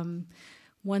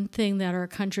one thing that our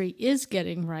country is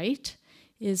getting right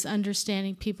is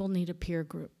understanding people need a peer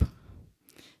group.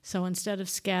 So instead of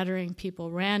scattering people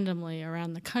randomly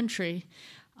around the country,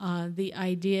 the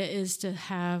idea is to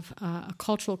have a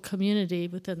cultural community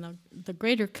within the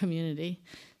greater community,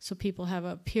 so people have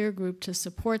a peer group to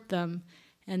support them,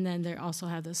 and then they also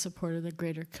have the support of the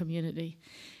greater community.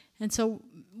 And so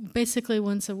basically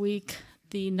once a week,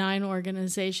 the 9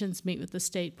 organizations meet with the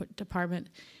State Department,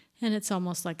 and it's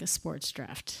almost like a sports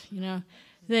draft. You know,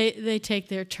 they take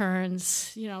their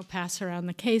turns, you know, pass around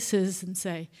the cases and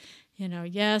say, you know,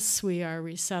 yes, we are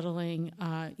resettling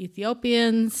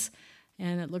Ethiopians,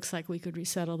 and it looks like we could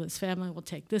resettle this family. We'll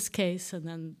take this case, and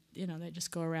then, you know, they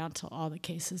just go around till all the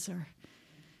cases are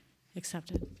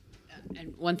accepted.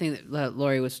 And one thing that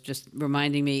Lori was just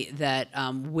reminding me that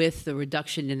with the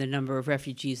reduction in the number of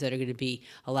refugees that are going to be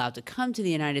allowed to come to the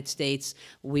United States,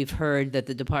 we've heard that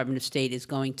the Department of State is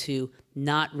going to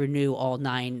not renew all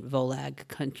 9 VOLAG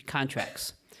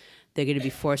contracts. They're going to be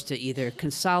forced to either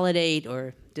consolidate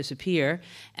or disappear,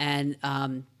 and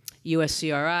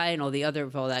USCRI and all the other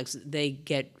VOLAGs, they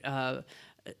get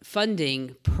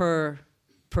funding per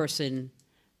person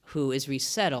who is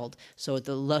resettled. So at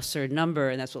the lesser number,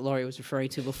 and that's what Lori was referring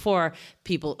to before,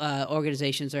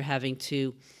 organizations are having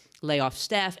to lay off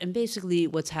staff, and basically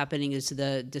what's happening is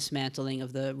the dismantling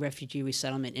of the refugee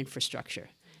resettlement infrastructure.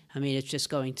 I mean, it's just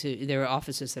going to, there are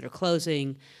offices that are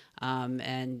closing,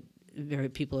 and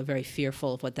people are very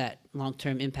fearful of what that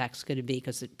long-term impact is going to be,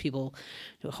 because people,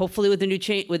 hopefully with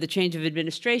the change of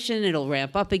administration, it'll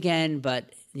ramp up again, but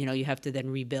you know, you have to then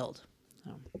rebuild.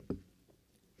 So.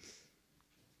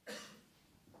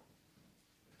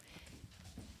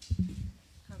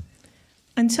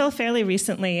 Until fairly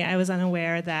recently, I was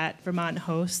unaware that Vermont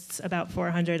hosts about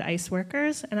 400 ICE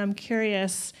workers, and I'm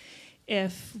curious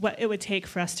what it would take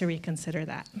for us to reconsider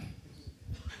that.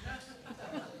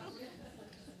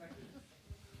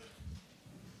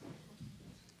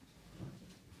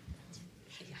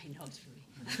 I know it's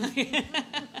for me.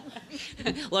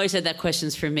 Lori said that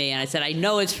question's for me, and I said, I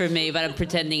know it's for me, but I'm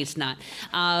pretending it's not.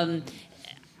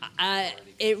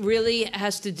 It really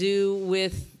has to do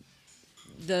with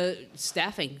the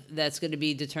staffing that's going to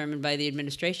be determined by the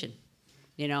administration.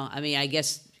 You know, I mean, I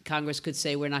guess Congress could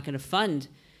say we're not going to fund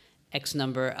X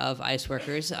number of ICE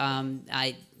workers.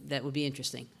 That would be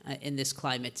interesting in this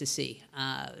climate to see.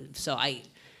 So I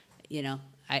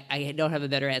don't have a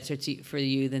better answer for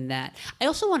you than that. I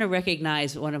also want to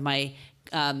recognize one of my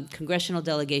congressional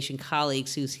delegation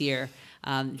colleagues who's here,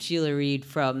 Sheila Reed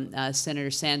from Senator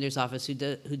Sanders' office, who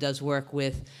does work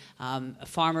with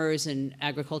farmers and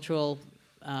agricultural.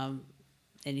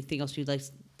 Anything else you'd like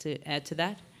to add to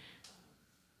that?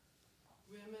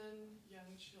 Women,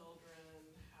 young children,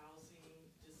 housing,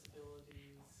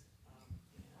 disabilities.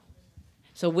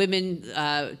 So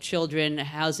women, children,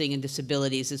 housing, and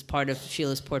disabilities is part of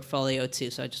Sheila's portfolio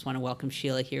too. So I just want to welcome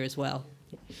Sheila here as well.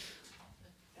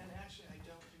 And actually, I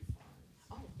don't do farms.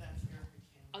 Oh, that's Erica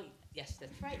Campbell. Oh, yes,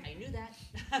 that's right. I knew that.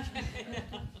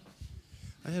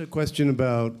 I had a question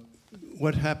about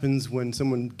what happens when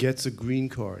someone gets a green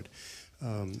card.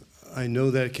 I know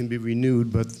that it can be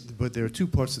renewed, but there are 2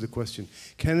 parts to the question.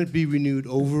 Can it be renewed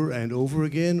over and over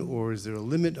again, or is there a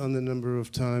limit on the number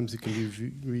of times it can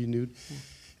be renewed?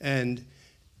 And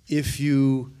if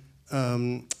you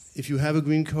have a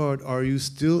green card, are you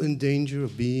still in danger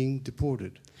of being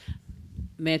deported?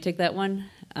 May I take that one?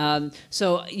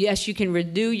 So yes, you can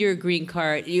renew your green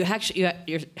card. You have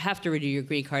to renew your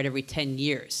green card every 10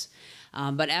 years.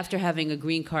 But after having a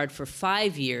green card for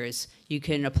 5 years, you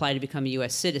can apply to become a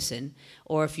U.S. citizen.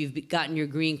 Or if you've gotten your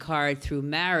green card through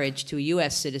marriage to a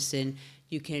U.S. citizen,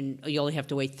 you only have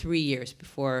to wait 3 years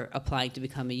before applying to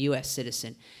become a U.S.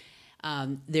 citizen.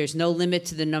 There's no limit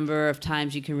to the number of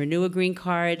times you can renew a green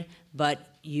card, but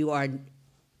you are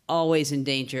always in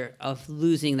danger of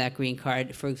losing that green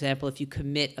card. For example, if you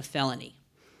commit a felony.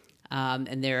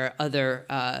 And there are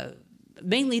other,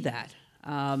 mainly that.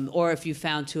 Or if you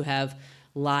found to have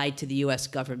lied to the U.S.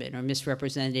 government or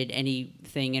misrepresented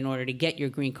anything in order to get your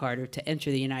green card or to enter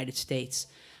the United States,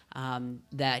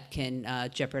 that can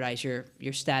jeopardize your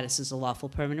status as a lawful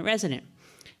permanent resident.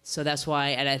 So that's why,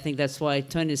 and I think that's why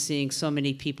Tun is seeing so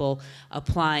many people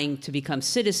applying to become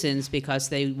citizens, because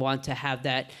they want to have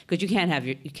that, because you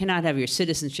cannot have your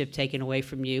citizenship taken away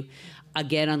from you,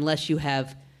 again, unless you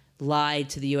have lied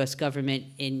to the U.S. government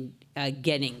in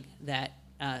getting that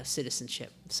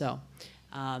citizenship. So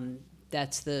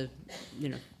that's the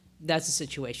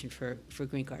situation for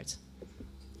green cards.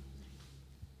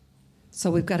 So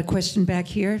we've got a question back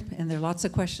here, and there are lots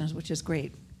of questions, which is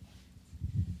great.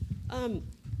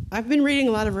 I've been reading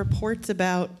a lot of reports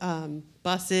about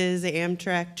buses,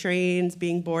 Amtrak trains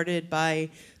being boarded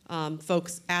by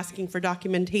folks asking for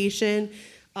documentation.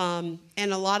 And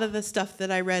a lot of the stuff that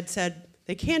I read said,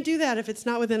 they can't do that if it's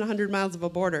not within 100 miles of a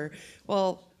border.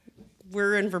 Well,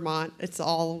 we're in Vermont. It's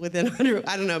all within 100.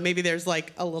 I don't know, maybe there's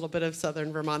like a little bit of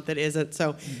southern Vermont that isn't.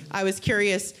 So I was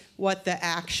curious what the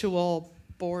actual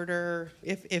border,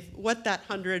 if what that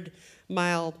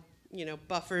 100-mile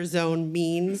buffer zone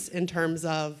means in terms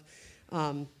of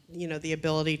the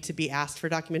ability to be asked for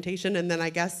documentation. And then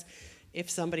I guess if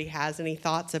somebody has any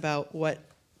thoughts about what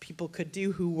people could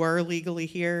do who were legally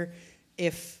here,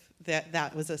 if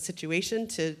that was a situation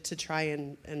to try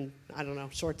and I don't know,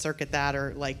 short circuit that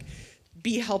or like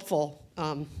be helpful.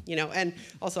 And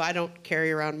also I don't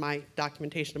carry around my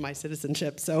documentation of my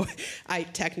citizenship, so I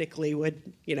technically would,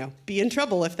 be in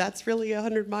trouble if that's really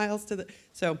 100 miles to the.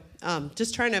 So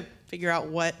just trying to figure out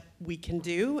what we can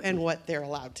do and what they're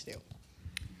allowed to do.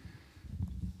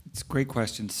 It's a great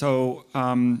question. So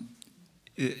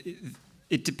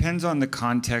it depends on the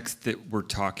context that we're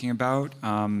talking about.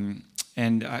 And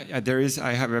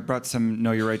I brought some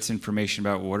Know Your Rights information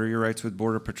about what are your rights with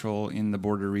Border Patrol in the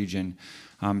border region.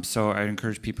 So I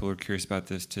encourage people who are curious about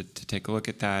this to take a look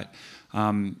at that.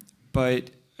 But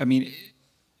I mean,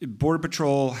 Border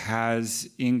Patrol has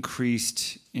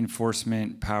increased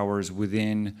enforcement powers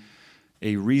within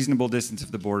a reasonable distance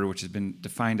of the border, which has been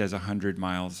defined as 100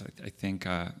 miles. I think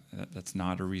that's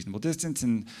not a reasonable distance,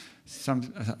 and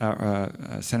some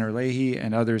Senator Leahy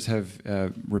and others have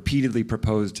repeatedly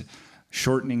proposed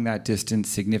shortening that distance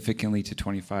significantly to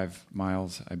 25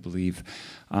 miles, I believe,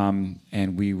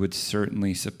 and we would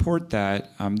certainly support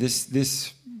that.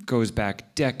 This goes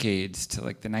back decades to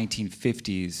like the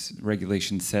 1950s.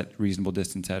 Regulations set reasonable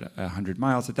distance at 100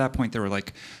 miles. At that point, there were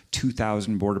like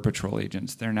 2,000 Border Patrol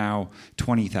agents. There are now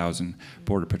 20,000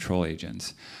 Border Patrol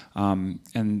agents,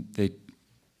 and they,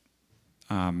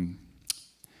 I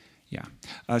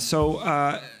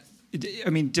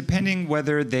mean, depending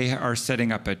whether they are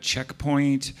setting up a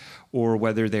checkpoint or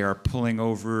whether they are pulling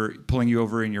you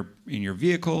over in your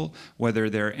vehicle, whether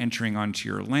they're entering onto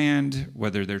your land,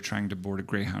 whether they're trying to board a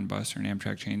Greyhound bus or an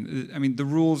Amtrak train. I mean, the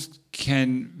rules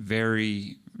can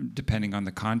vary depending on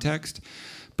the context.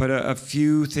 But a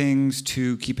few things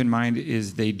to keep in mind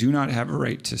is they do not have a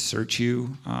right to search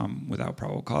you without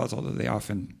probable cause, although they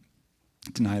often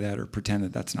deny that or pretend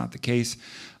that that's not the case.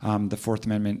 The Fourth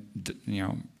Amendment,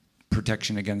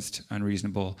 protection against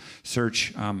unreasonable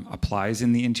search applies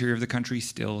in the interior of the country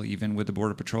still, even with the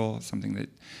Border Patrol, something that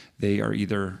they are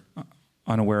either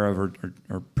unaware of or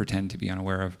pretend to be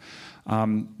unaware of.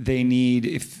 They need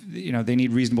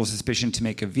reasonable suspicion to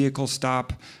make a vehicle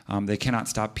stop. They cannot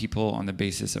stop people on the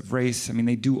basis of race. I mean,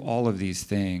 they do all of these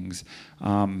things,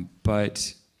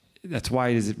 but that's why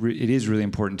it is really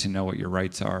important to know what your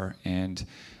rights are and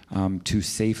to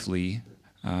safely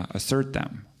assert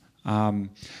them.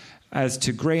 As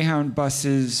to Greyhound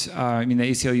buses, I mean,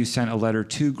 the ACLU sent a letter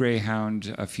to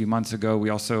Greyhound a few months ago. We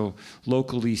also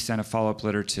locally sent a follow-up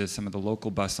letter to some of the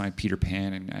local bus line, Peter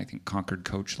Pan and I think Concord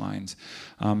coach lines,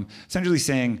 essentially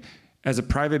saying, as a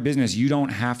private business, you don't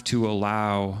have to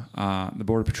allow the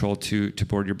Border Patrol to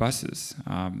board your buses.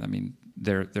 I mean,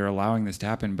 they're allowing this to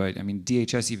happen, but I mean,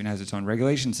 DHS even has its own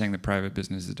regulations saying that private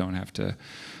businesses don't have to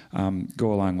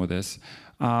go along with this.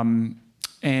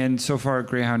 And so far,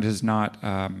 Greyhound has not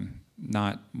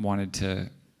wanted to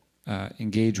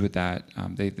engage with that.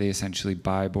 They essentially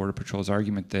buy Border Patrol's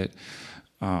argument that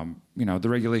the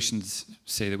regulations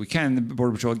say that we can. The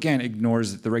Border Patrol again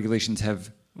ignores that the regulations have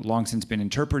long since been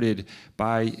interpreted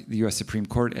by the U.S. Supreme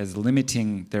Court as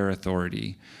limiting their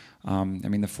authority. I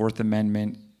mean, the Fourth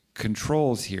Amendment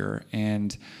controls here,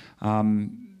 and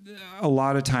a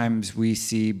lot of times we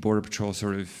see Border Patrol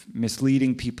sort of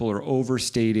misleading people or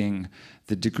overstating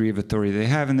the degree of authority they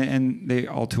have, and they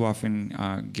all too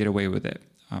often get away with it.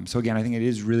 So again, I think it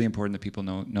is really important that people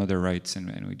know their rights,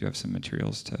 and we do have some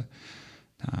materials to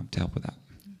help with that.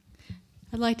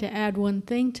 I'd like to add one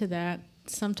thing to that.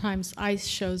 Sometimes ICE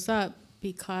shows up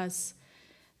because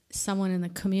someone in the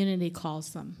community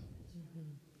calls them.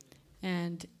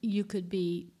 And you could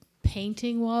be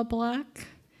painting while black.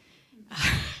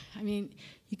 I mean,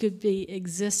 you could be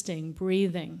existing,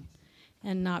 breathing,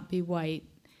 and not be white,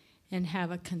 and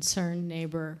have a concerned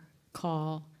neighbor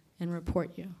call and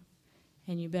report you.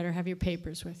 And you better have your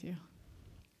papers with you.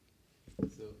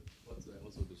 So,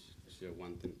 also to share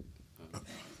one thing.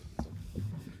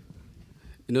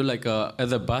 Like at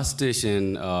the bus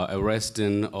station,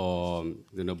 arresting or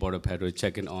Border Patrol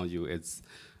checking on you, it's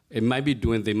They might be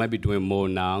doing more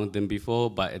now than before,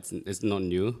 but it's not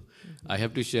new. I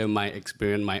have to share my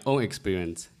experience, my own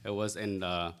experience. It was in,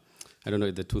 I don't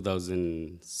know, the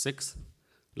 2006,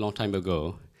 long time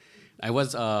ago. I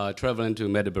was traveling to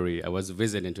Medbury. I was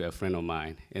visiting to a friend of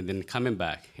mine, and then coming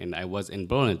back, and I was in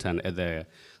Burlington at the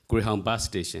Greyhound bus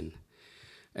station.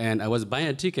 And I was buying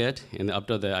a ticket, and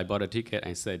after that, I bought a ticket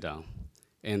and sat down.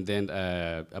 And then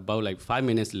about like 5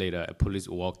 minutes later, a police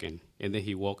walked in, and then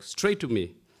he walked straight to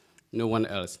me. No one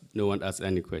asked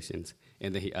any questions.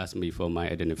 And then he asked me for my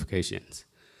identifications.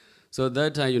 So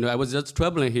that time, I was just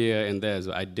traveling here and there,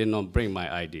 so I did not bring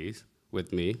my IDs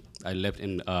with me. I left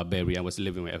in Barrie. I was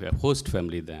living with a host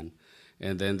family then.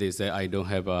 And then they said, I don't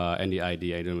have any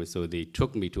ID. So they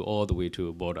took me all the way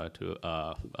to border to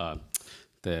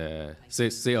the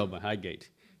Seoul Highgate.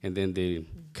 And then they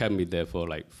kept me there for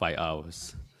like 5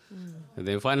 hours. And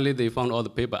then finally they found all the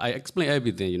paper. I explained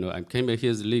everything, I came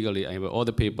here legally. I have all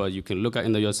the paper. You can look at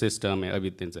into your system and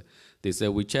everything. So they said,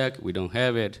 we checked, we don't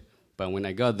have it. But when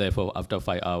I got there after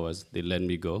 5 hours, they let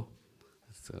me go.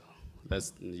 So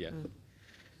that's, yeah.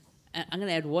 I'm going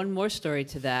to add one more story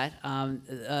to that.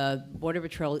 Border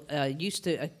Patrol used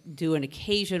to do an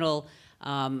occasional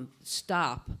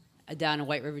stop down in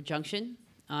White River Junction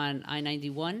on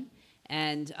I-91.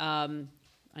 And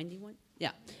I-91?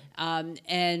 Yeah.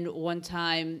 And one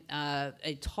time,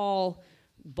 a tall,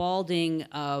 balding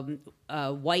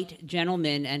white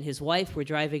gentleman and his wife were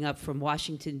driving up from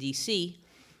Washington, D.C.,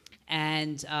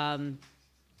 and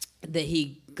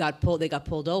they got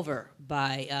pulled over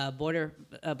by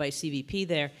by CBP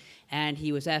there, and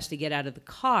he was asked to get out of the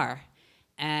car.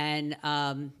 And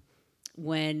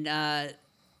when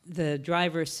the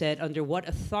driver said, "Under what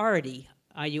authority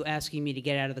are you asking me to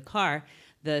get out of the car?"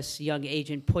 this young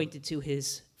agent pointed to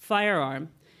his firearm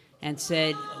and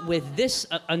said, "With this,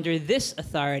 under this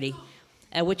authority,"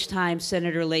 at which time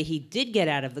Senator Leahy did get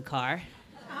out of the car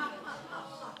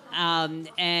and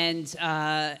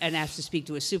asked to speak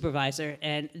to a supervisor,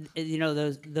 and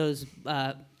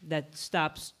that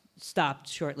stopped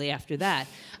shortly after that.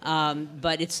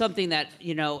 But it's something that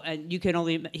and you can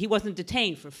only, he wasn't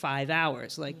detained for 5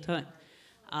 hours like.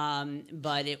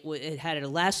 But it had a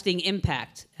lasting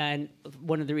impact, and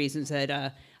one of the reasons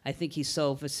that I think he's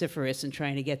so vociferous in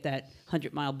trying to get that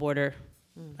 100-mile border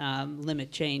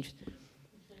limit changed.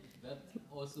 That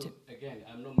also, again,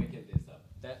 I'm not making this up.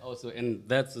 That also, and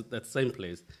that's that same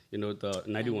place, the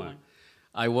 91.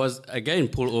 I was again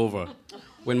pulled over.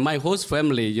 When my host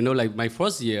family, like my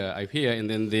first year I'm here, and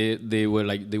then they were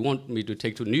like, they want me to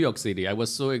take to New York City. I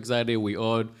was so excited. We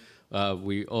all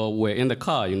were in the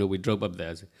car, we drove up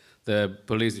there. The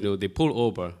police, they pulled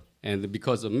over, and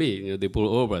because of me, they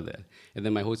pulled over there. And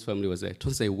then my host family was like,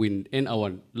 don't say we in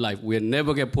our life, we'll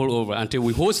never get pulled over until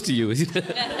we host you.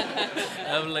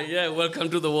 I'm like, yeah, welcome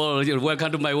to the world,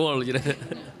 welcome to my world. So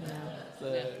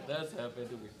that's happened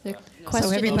to me.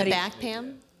 Question in the back,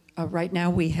 Pam? Right now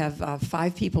we have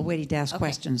 5 people waiting to ask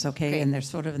questions, okay? Great. And they're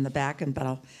sort of in the back, but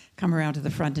I'll come around to the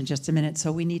front in just a minute.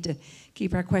 So we need to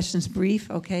keep our questions brief,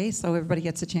 okay? So everybody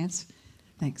gets a chance.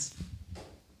 Thanks.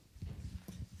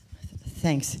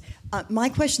 Thanks. My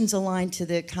question's aligned to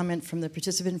the comment from the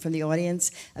participant from the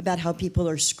audience about how people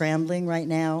are scrambling right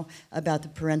now about the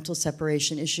parental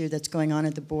separation issue that's going on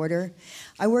at the border.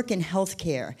 I work in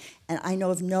healthcare, and I know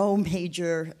of no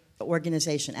major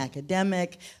organization,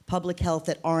 academic, public health,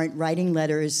 that aren't writing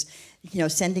letters,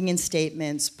 sending in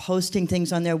statements, posting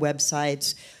things on their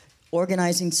websites,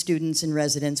 organizing students and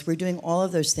residents. We're doing all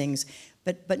of those things,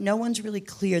 but no one's really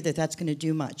clear that that's going to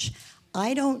do much.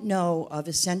 I don't know of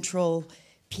a central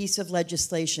piece of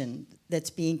legislation that's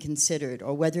being considered,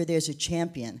 or whether there's a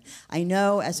champion. I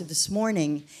know as of this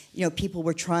morning, people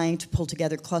were trying to pull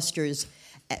together clusters,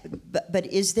 but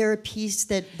is there a piece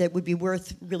that would be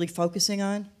worth really focusing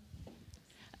on?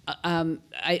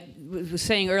 I was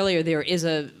saying earlier there is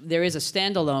a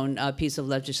standalone piece of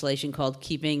legislation called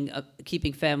keeping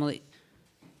families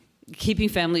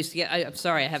together. I'm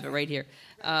sorry, I have it right here.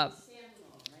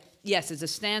 Yes, it's a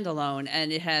standalone,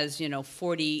 and it has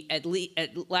 40 at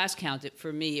last count.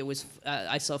 For me, it was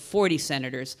I saw 40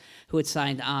 senators who had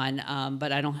signed on,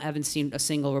 but I haven't seen a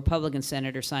single Republican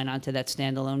senator sign on to that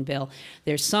standalone bill.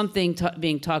 There's something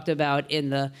being talked about in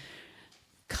the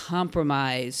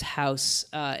compromise House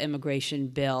immigration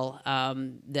bill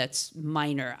that's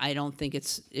minor. I don't think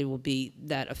it will be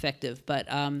that effective, but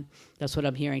that's what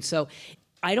I'm hearing. So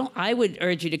I would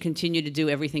urge you to continue to do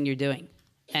everything you're doing,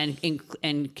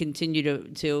 and continue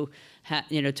to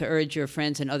urge your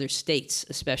friends in other states,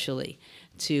 especially,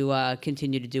 to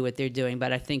continue to do what they're doing.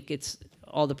 But I think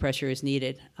all the pressure is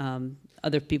needed.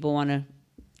 Other people want to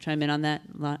chime in on that?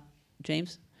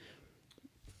 James?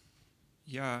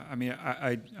 Yeah, I mean,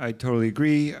 I totally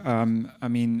agree. I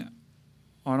mean,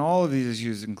 on all of these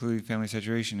issues, including family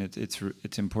situation,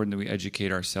 it's important that we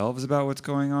educate ourselves about what's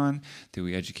going on, that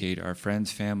we educate our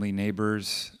friends, family,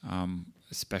 neighbors,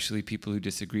 especially people who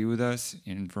disagree with us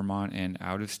in Vermont and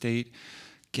out of state.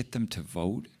 Get them to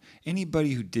vote.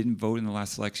 Anybody who didn't vote in the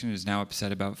last election is now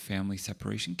upset about family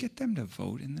separation. Get them to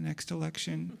vote in the next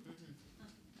election.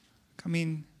 I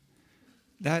mean,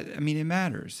 it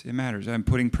matters. It matters. I'm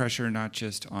putting pressure not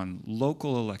just on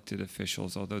local elected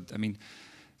officials, although, I mean,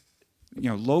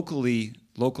 locally,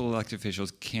 local elected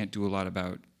officials can't do a lot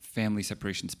about family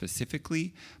separation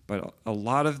specifically, but a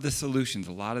lot of the solutions,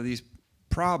 a lot of these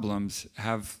problems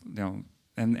have,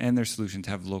 and their solutions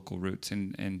have local roots.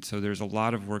 And so there's a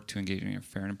lot of work to engage in a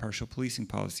fair and impartial policing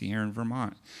policy here in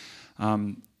Vermont.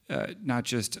 Not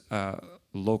just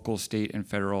local, state, and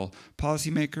federal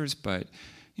policymakers, but,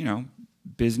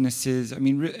 businesses. I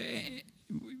mean,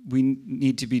 we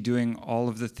need to be doing all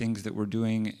of the things that we're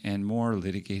doing and more,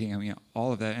 litigating, I mean,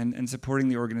 all of that, and supporting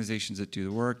the organizations that do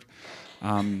the work,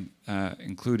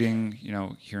 including,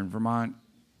 here in Vermont,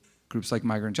 groups like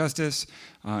Migrant Justice,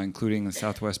 including the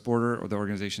Southwest Border, or the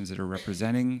organizations that are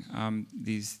representing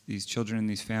these children and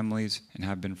these families and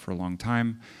have been for a long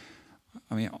time.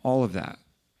 I mean, all of that.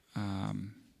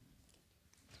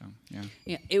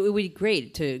 Yeah, it would be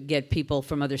great to get people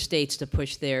from other states to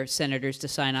push their senators to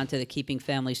sign on to the Keeping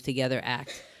Families Together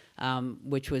Act,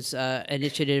 which was an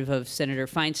initiative of Senator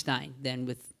Feinstein, then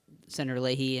with Senator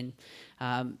Leahy and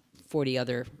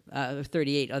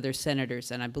 38 other senators,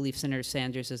 and I believe Senator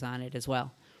Sanders is on it as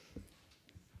well.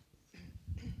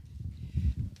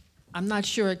 I'm not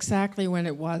sure exactly when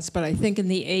it was, but I think in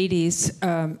the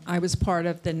 80s, I was part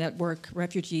of the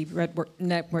refugee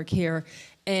network here,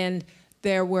 and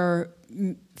there were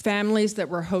families that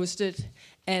were hosted,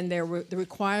 and there were the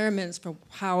requirements for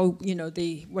how,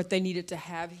 what they needed to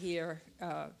have here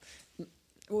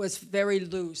was very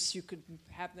loose. You could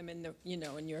have them in the, in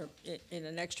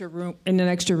an extra room,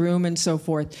 and so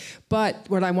forth. But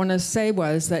what I want to say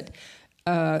was that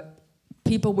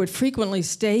people would frequently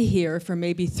stay here for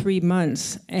maybe 3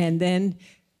 months, and then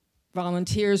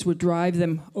volunteers would drive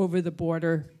them over the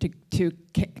border to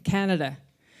Canada,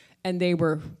 and they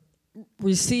were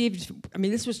received. I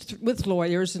mean, this was with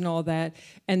lawyers and all that,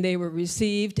 and they were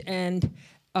received. And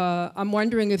I'm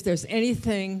wondering if there's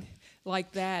anything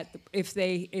like that,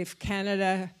 if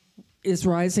Canada is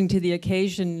rising to the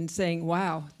occasion and saying,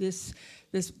 "Wow, this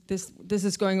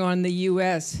is going on in the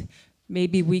U.S.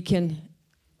 Maybe we can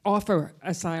offer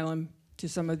asylum to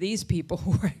some of these people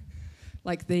who are,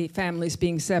 like the families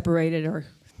being separated." Or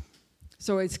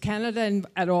so is Canada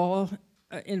at all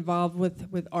involved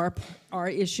with our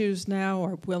issues now,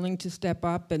 or willing to step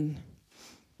up? And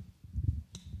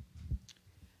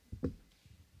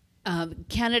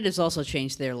Canada's also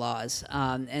changed their laws,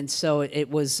 and so it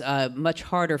was much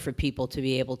harder for people to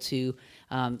be able to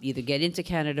either get into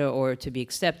Canada or to be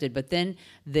accepted. But then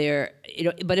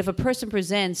but if a person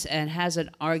presents and has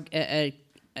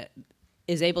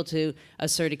is able to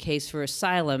assert a case for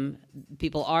asylum,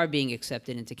 people are being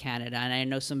accepted into Canada. And I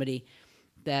know somebody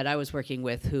that I was working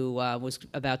with who was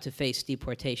about to face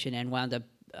deportation and wound up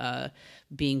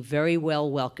being very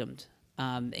well welcomed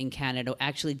in Canada.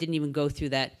 Actually didn't even go through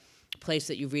that place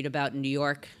that you read about in New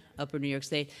York, upper New York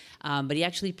State, but he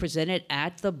actually presented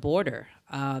at the border,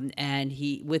 and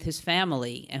he with his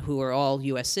family, and who are all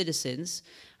U.S. citizens,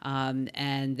 and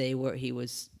he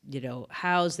was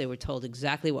housed. They were told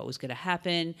exactly what was going to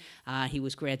happen. He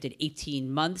was granted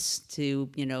 18 months to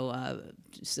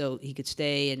so he could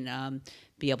stay and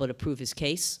be able to prove his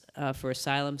case for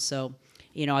asylum. So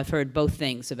I've heard both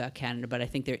things about Canada, but I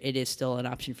think it is still an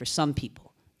option for some people.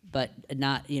 But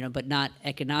not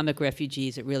economic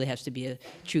refugees. It really has to be a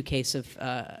true case of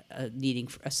needing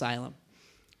asylum,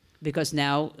 because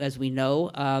now, as we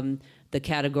know, the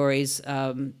categories,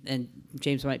 and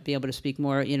James might be able to speak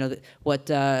more. What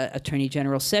Attorney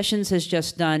General Sessions has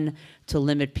just done to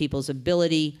limit people's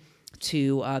ability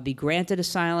to be granted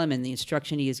asylum, and the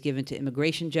instruction he has given to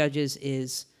immigration judges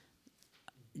is,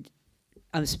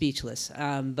 I'm speechless.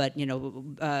 But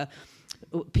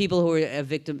people who are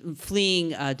fleeing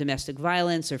domestic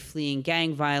violence or fleeing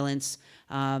gang violence,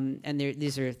 and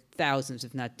these are thousands,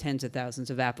 if not tens of thousands,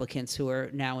 of applicants who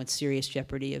are now in serious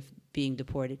jeopardy of being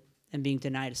deported and being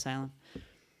denied asylum.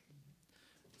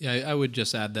 Yeah, I would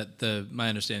just add that my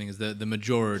understanding is that the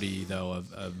majority, though,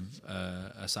 of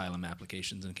asylum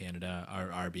applications in Canada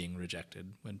are being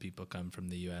rejected when people come from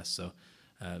the U.S. So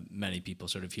many people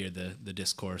sort of hear the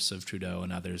discourse of Trudeau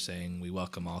and others saying we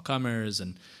welcome all comers,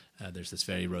 and there's this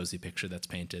very rosy picture that's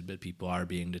painted, but people are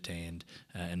being detained,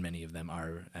 and many of them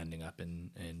are ending up in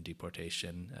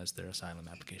deportation as their asylum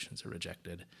applications are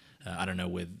rejected. I don't know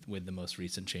with the most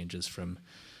recent changes from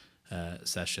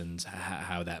Sessions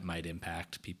how that might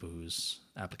impact people whose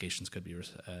applications could be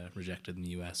rejected in the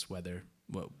U.S.,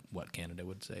 what Canada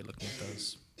would say looking at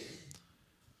those.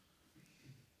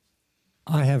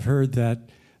 I have heard that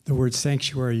the word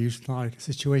sanctuary used in a lot of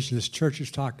situations. Churches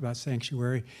talked about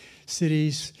sanctuary.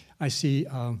 Cities, I see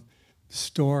the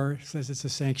store says it's a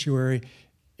sanctuary.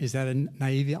 Is that a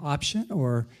naive option,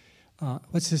 or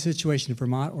what's the situation in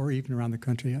Vermont or even around the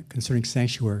country concerning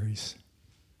sanctuaries?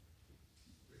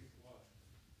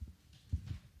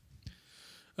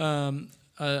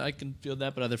 I can feel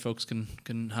that, but other folks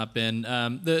can hop in.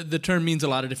 The term means a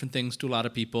lot of different things to a lot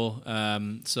of people.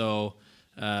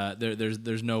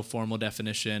 There's no formal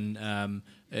definition.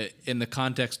 In the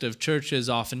context of churches,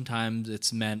 oftentimes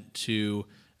it's meant to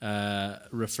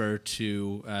refer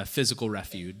to physical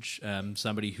refuge,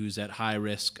 somebody who's at high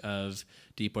risk of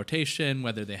deportation,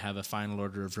 whether they have a final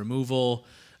order of removal,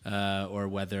 or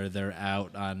whether they're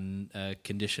out on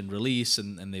conditioned release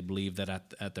and they believe that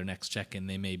at their next check-in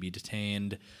they may be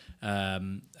detained.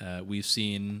 We've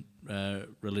seen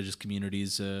religious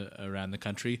communities around the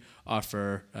country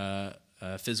offer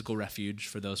physical refuge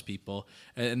for those people,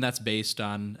 and that's based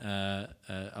on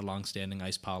a longstanding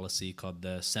ICE policy called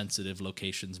the Sensitive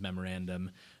Locations Memorandum,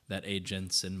 that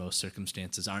agents in most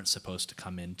circumstances aren't supposed to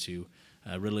come into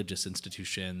religious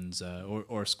institutions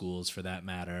or schools for that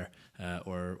matter,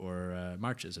 or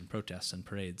marches and protests and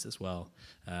parades as well.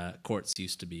 Courts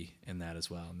used to be in that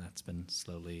as well, and that's been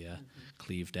slowly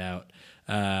cleaved out.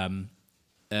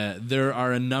 There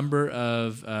are a number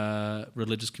of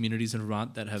religious communities in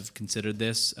Vermont that have considered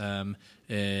this.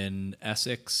 In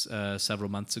Essex, several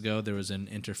months ago, there was an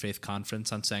interfaith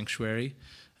conference on sanctuary,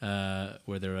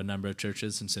 where there were a number of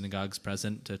churches and synagogues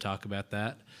present to talk about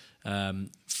that.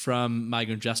 From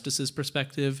Migrant Justice's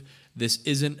perspective, this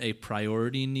isn't a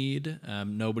priority need.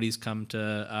 Nobody's come to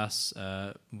us.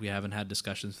 We haven't had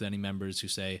discussions with any members who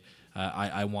say,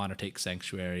 I want to take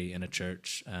sanctuary in a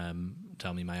church.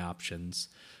 Tell me my options.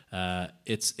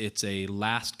 It's a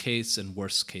last case and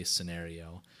worst case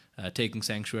scenario. Taking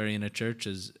sanctuary in a church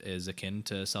is akin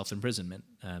to self-imprisonment.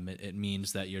 It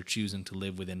means that you're choosing to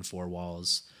live within four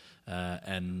walls.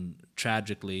 And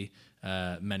tragically,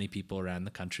 many people around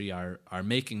the country are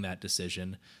making that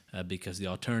decision because the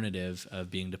alternative of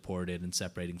being deported and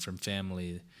separating from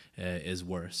family is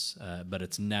worse. But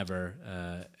it's never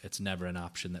an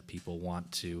option that people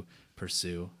want to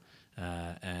pursue.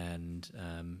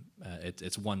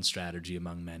 It's one strategy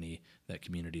among many that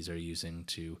communities are using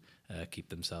to keep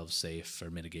themselves safe or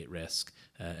mitigate risk.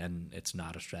 And it's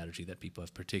not a strategy that people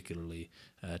have particularly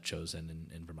chosen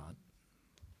in Vermont.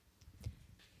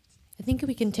 I think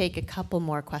we can take a couple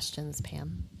more questions,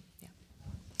 Pam. Yeah.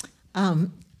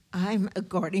 I'm a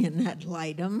guardian ad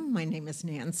litem. My name is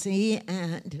Nancy,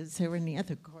 and is there any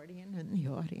other guardian in the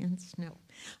audience? No.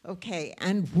 Okay,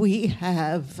 and we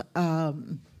have,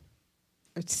 the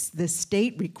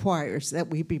state requires that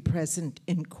we be present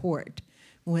in court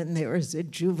when there is a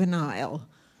juvenile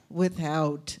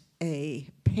without a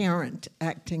parent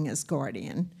acting as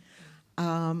guardian.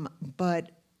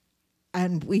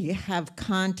 And we have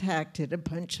contacted, a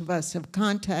bunch of us have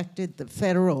contacted the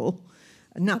federal,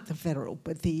 not the federal,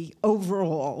 but the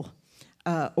overall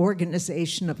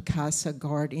organization of CASA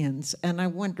Guardians. And I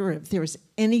wonder if there's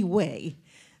any way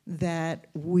that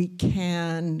we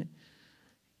can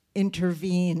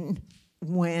intervene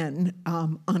when,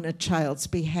 on a child's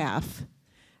behalf,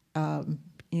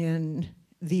 in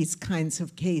these kinds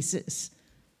of cases.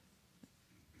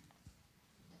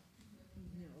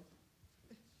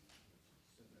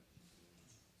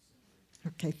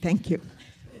 Okay, thank you.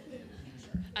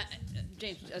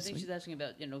 James, I think she's asking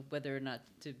about, whether or not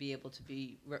to be able to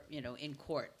be, in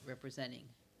court representing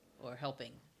or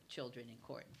helping children in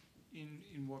court.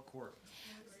 In what court?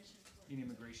 In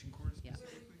immigration court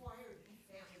specifically?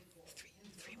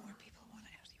 Three more people want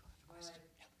to ask you a question.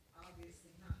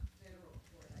 Obviously not federal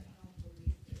court. I don't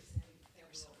believe there's any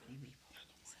federal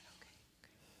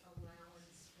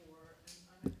allowance for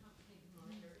an unaccompanied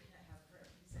minor to have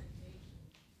representation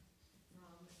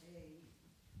from a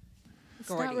It's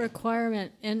not a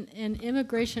requirement. And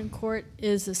immigration court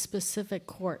is a specific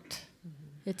court.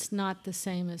 It's not the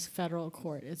same as federal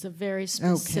court. It's a very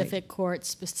specific court,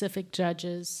 specific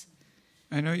judges.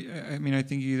 I know. I mean, I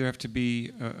think you either have to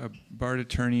be a barred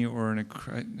attorney or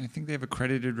I think they have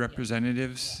accredited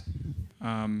representatives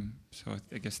So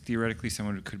I guess theoretically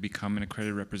someone who could become an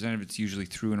accredited representative, it's usually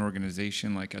through an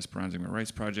organization like Esperanza Immigrant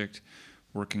Rights Project,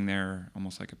 working there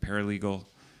almost like a paralegal.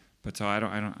 But so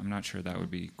I'm not sure that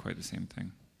would be quite the same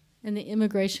thing. And the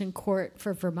immigration court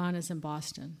for Vermont is in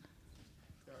Boston.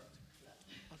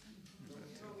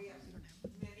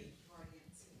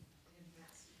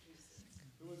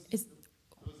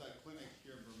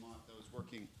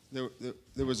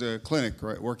 There was a clinic,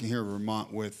 right, working here in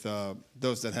Vermont with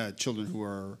those that had children who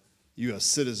are U.S.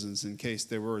 citizens in case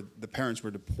the parents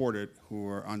were deported who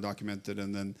were undocumented,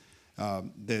 and then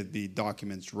there'd be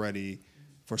documents ready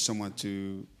for someone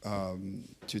to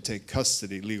take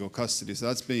custody, legal custody. So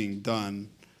that's being done.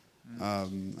 I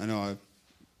know I've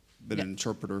been an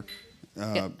interpreter.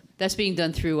 That's being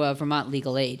done through Vermont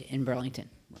Legal Aid in Burlington.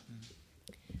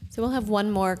 So we'll have one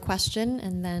more question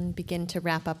and then begin to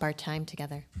wrap up our time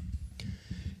together.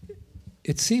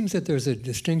 It seems that there's a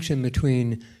distinction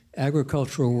between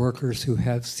agricultural workers who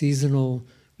have seasonal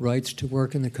rights to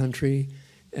work in the country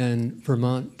and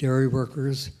Vermont dairy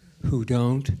workers who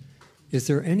don't. Is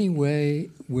there any way,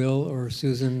 Will or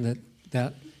Susan,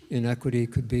 that inequity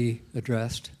could be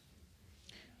addressed?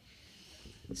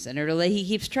 Senator Leahy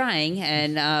keeps trying,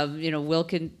 and Will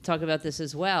can talk about this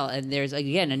as well. And there's,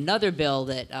 again, another bill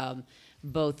that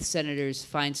both Senators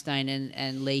Feinstein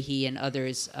and Leahy and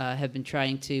others have been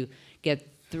trying to get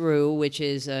through, which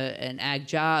is an ag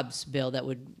jobs bill that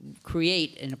would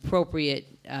create an appropriate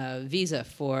visa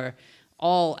for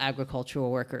all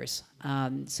agricultural workers.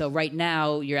 So right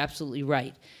now, you're absolutely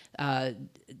right.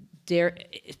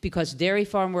 Because dairy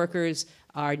farm workers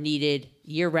are needed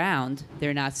year-round,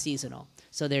 they're not seasonal.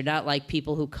 So they're not like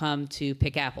people who come to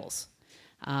pick apples,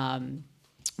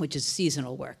 which is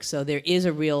seasonal work. So there is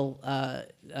a real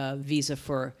visa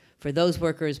for those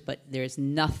workers, but there's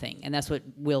nothing, and that's what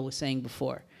Will was saying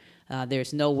before.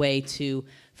 There's no way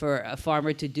for a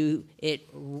farmer to do it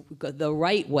the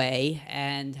right way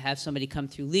and have somebody come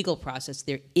through legal process.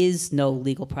 There is no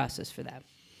legal process for that.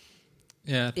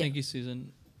 Yeah, thank you,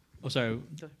 Susan. Oh, sorry.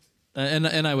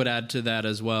 And I would add to that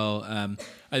as well.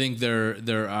 I think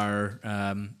there are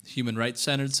human rights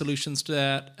centered solutions to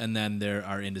that, and then there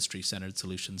are industry centered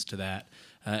solutions to that.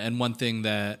 And one thing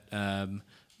that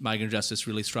Migrant Justice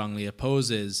really strongly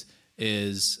opposes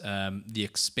is the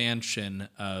expansion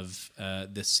of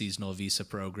this seasonal visa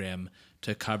program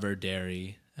to cover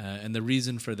dairy. And the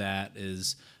reason for that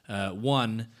is,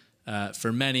 one,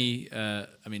 for many,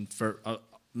 for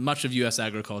much of U.S.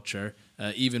 agriculture,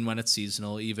 even when it's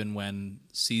seasonal, even when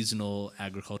seasonal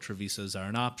agriculture visas are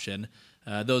an option,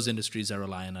 those industries are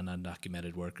relying on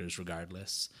undocumented workers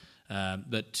regardless.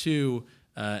 But two,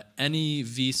 any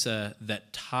visa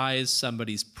that ties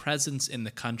somebody's presence in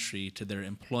the country to their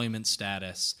employment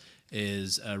status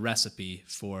is a recipe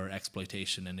for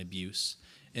exploitation and abuse.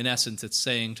 In essence, it's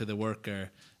saying to the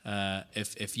worker,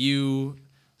 if you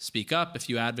speak up, if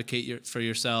you advocate for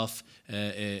yourself,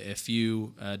 if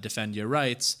you defend your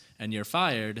rights and you're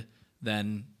fired,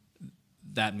 then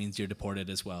that means you're deported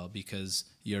as well because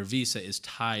your visa is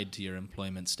tied to your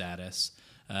employment status.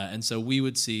 And so we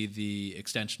would see the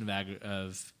extension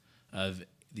of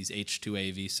these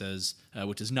H-2A visas,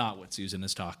 which is not what Susan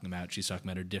is talking about. She's talking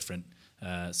about a different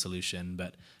solution.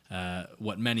 But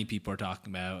what many people are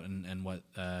talking about and what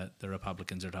the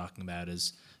Republicans are talking about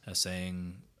is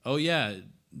saying, oh, yeah,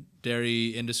 dairy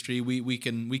industry, we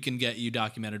can get you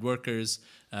documented workers,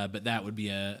 but that would be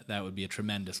a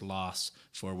tremendous loss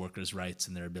for workers' rights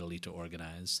and their ability to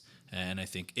organize. And I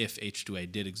think if H-2A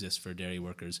did exist for dairy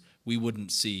workers, we wouldn't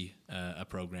see a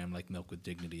program like Milk with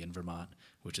Dignity in Vermont,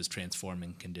 which is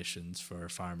transforming conditions for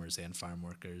farmers and farm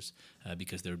workers,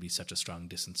 because there would be such a strong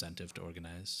disincentive to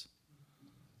organize.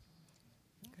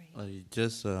 I'm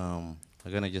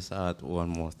gonna just add one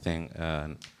more thing.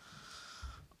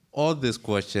 All these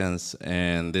questions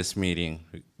and this meeting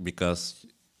because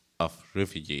of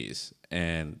refugees.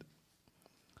 And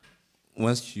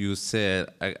once you said,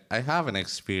 I have an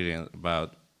experience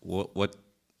about what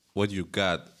you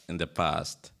got in the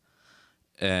past.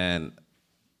 And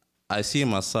I see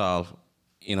myself,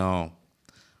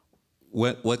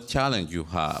 what challenge you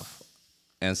have.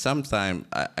 And sometimes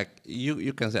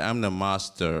you can say, I'm the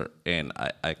master and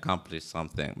I accomplished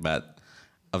something. But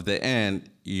at the end,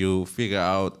 you figure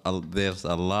out there's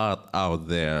a lot out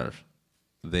there.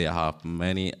 They have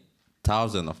many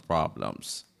thousands of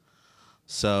problems.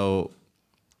 So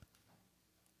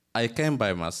I came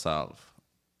by myself.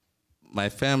 My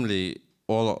family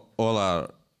all are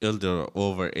elder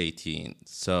over 18,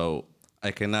 so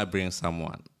I cannot bring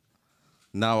someone.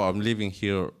 Now I'm living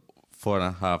here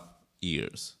 4.5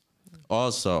 years.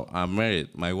 Also, I'm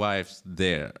married. My wife's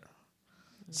there.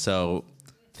 So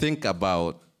think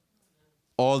about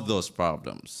all those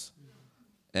problems.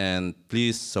 And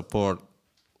please support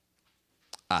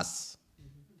us.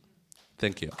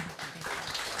 Thank you.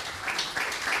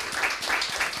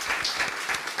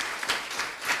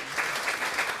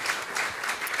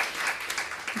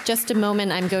 Just a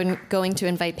moment, I'm going to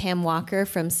invite Pam Walker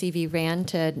from CV RAN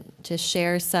to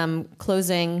share some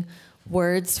closing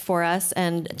words for us,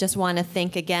 and just want to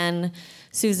thank again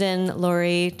Susan,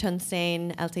 Lori,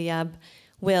 Tunsain, Eltayab,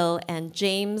 Will, and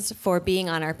James for being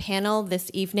on our panel this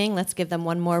evening. Let's give them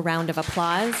one more round of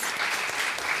applause.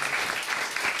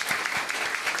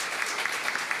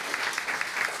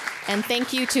 And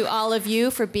thank you to all of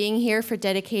you for being here, for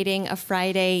dedicating a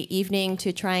Friday evening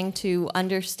to trying to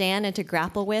understand and to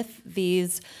grapple with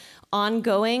these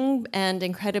ongoing and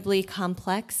incredibly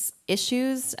complex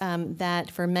issues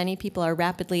that for many people are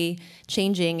rapidly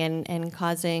changing and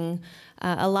causing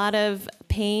a lot of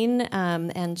pain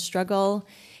and struggle.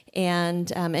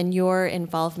 And your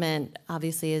involvement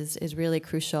obviously is really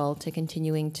crucial to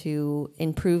continuing to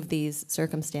improve these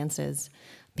circumstances.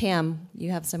 Pam,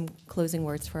 you have some closing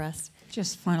words for us.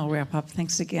 Just final wrap up.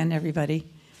 Thanks again, everybody,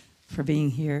 for being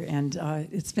here. And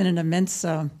it's been an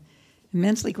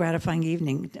immensely gratifying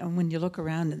evening. And when you look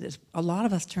around, a lot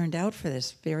of us turned out for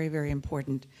this very, very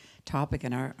important topic,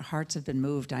 and our hearts have been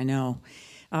moved, I know.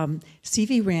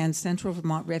 CV RAN, Central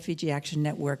Vermont Refugee Action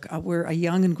Network, we're a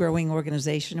young and growing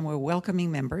organization, and we're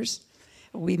welcoming members.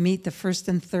 We meet the first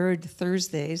and third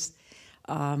Thursdays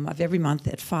of every month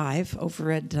at 5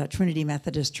 over at Trinity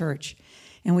Methodist Church.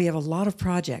 And we have a lot of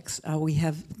projects. We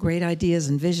have great ideas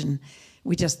and vision.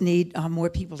 We just need more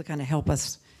people to kind of help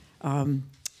us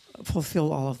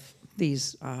fulfill all of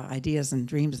these ideas and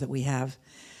dreams that we have.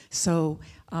 So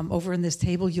over in this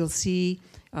table, you'll see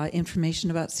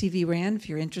information about CV RAN if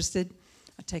you're interested.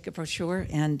 Take a brochure,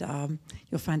 and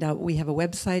you'll find out we have a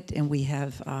website and we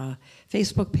have a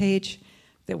Facebook page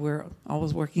that we're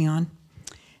always working on.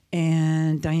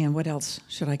 And Diane, what else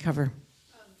should I cover?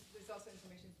 There's also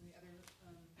information from the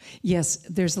other... Yes,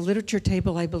 there's a literature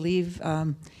table, I believe.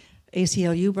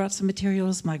 ACLU brought some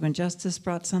materials, Migrant Justice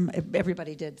brought some,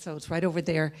 everybody did, so it's right over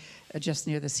there, just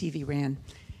near the CV RAN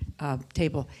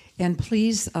table. And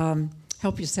please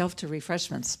help yourself to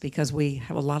refreshments, because we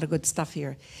have a lot of good stuff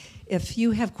here. If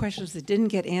you have questions that didn't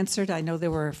get answered, I know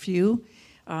there were a few.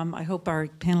 I hope our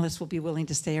panelists will be willing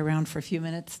to stay around for a few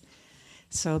minutes.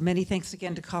 So many thanks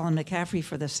again to Colin McCaffrey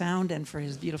for the sound and for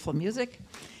his beautiful music,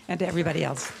 and to everybody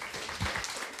else.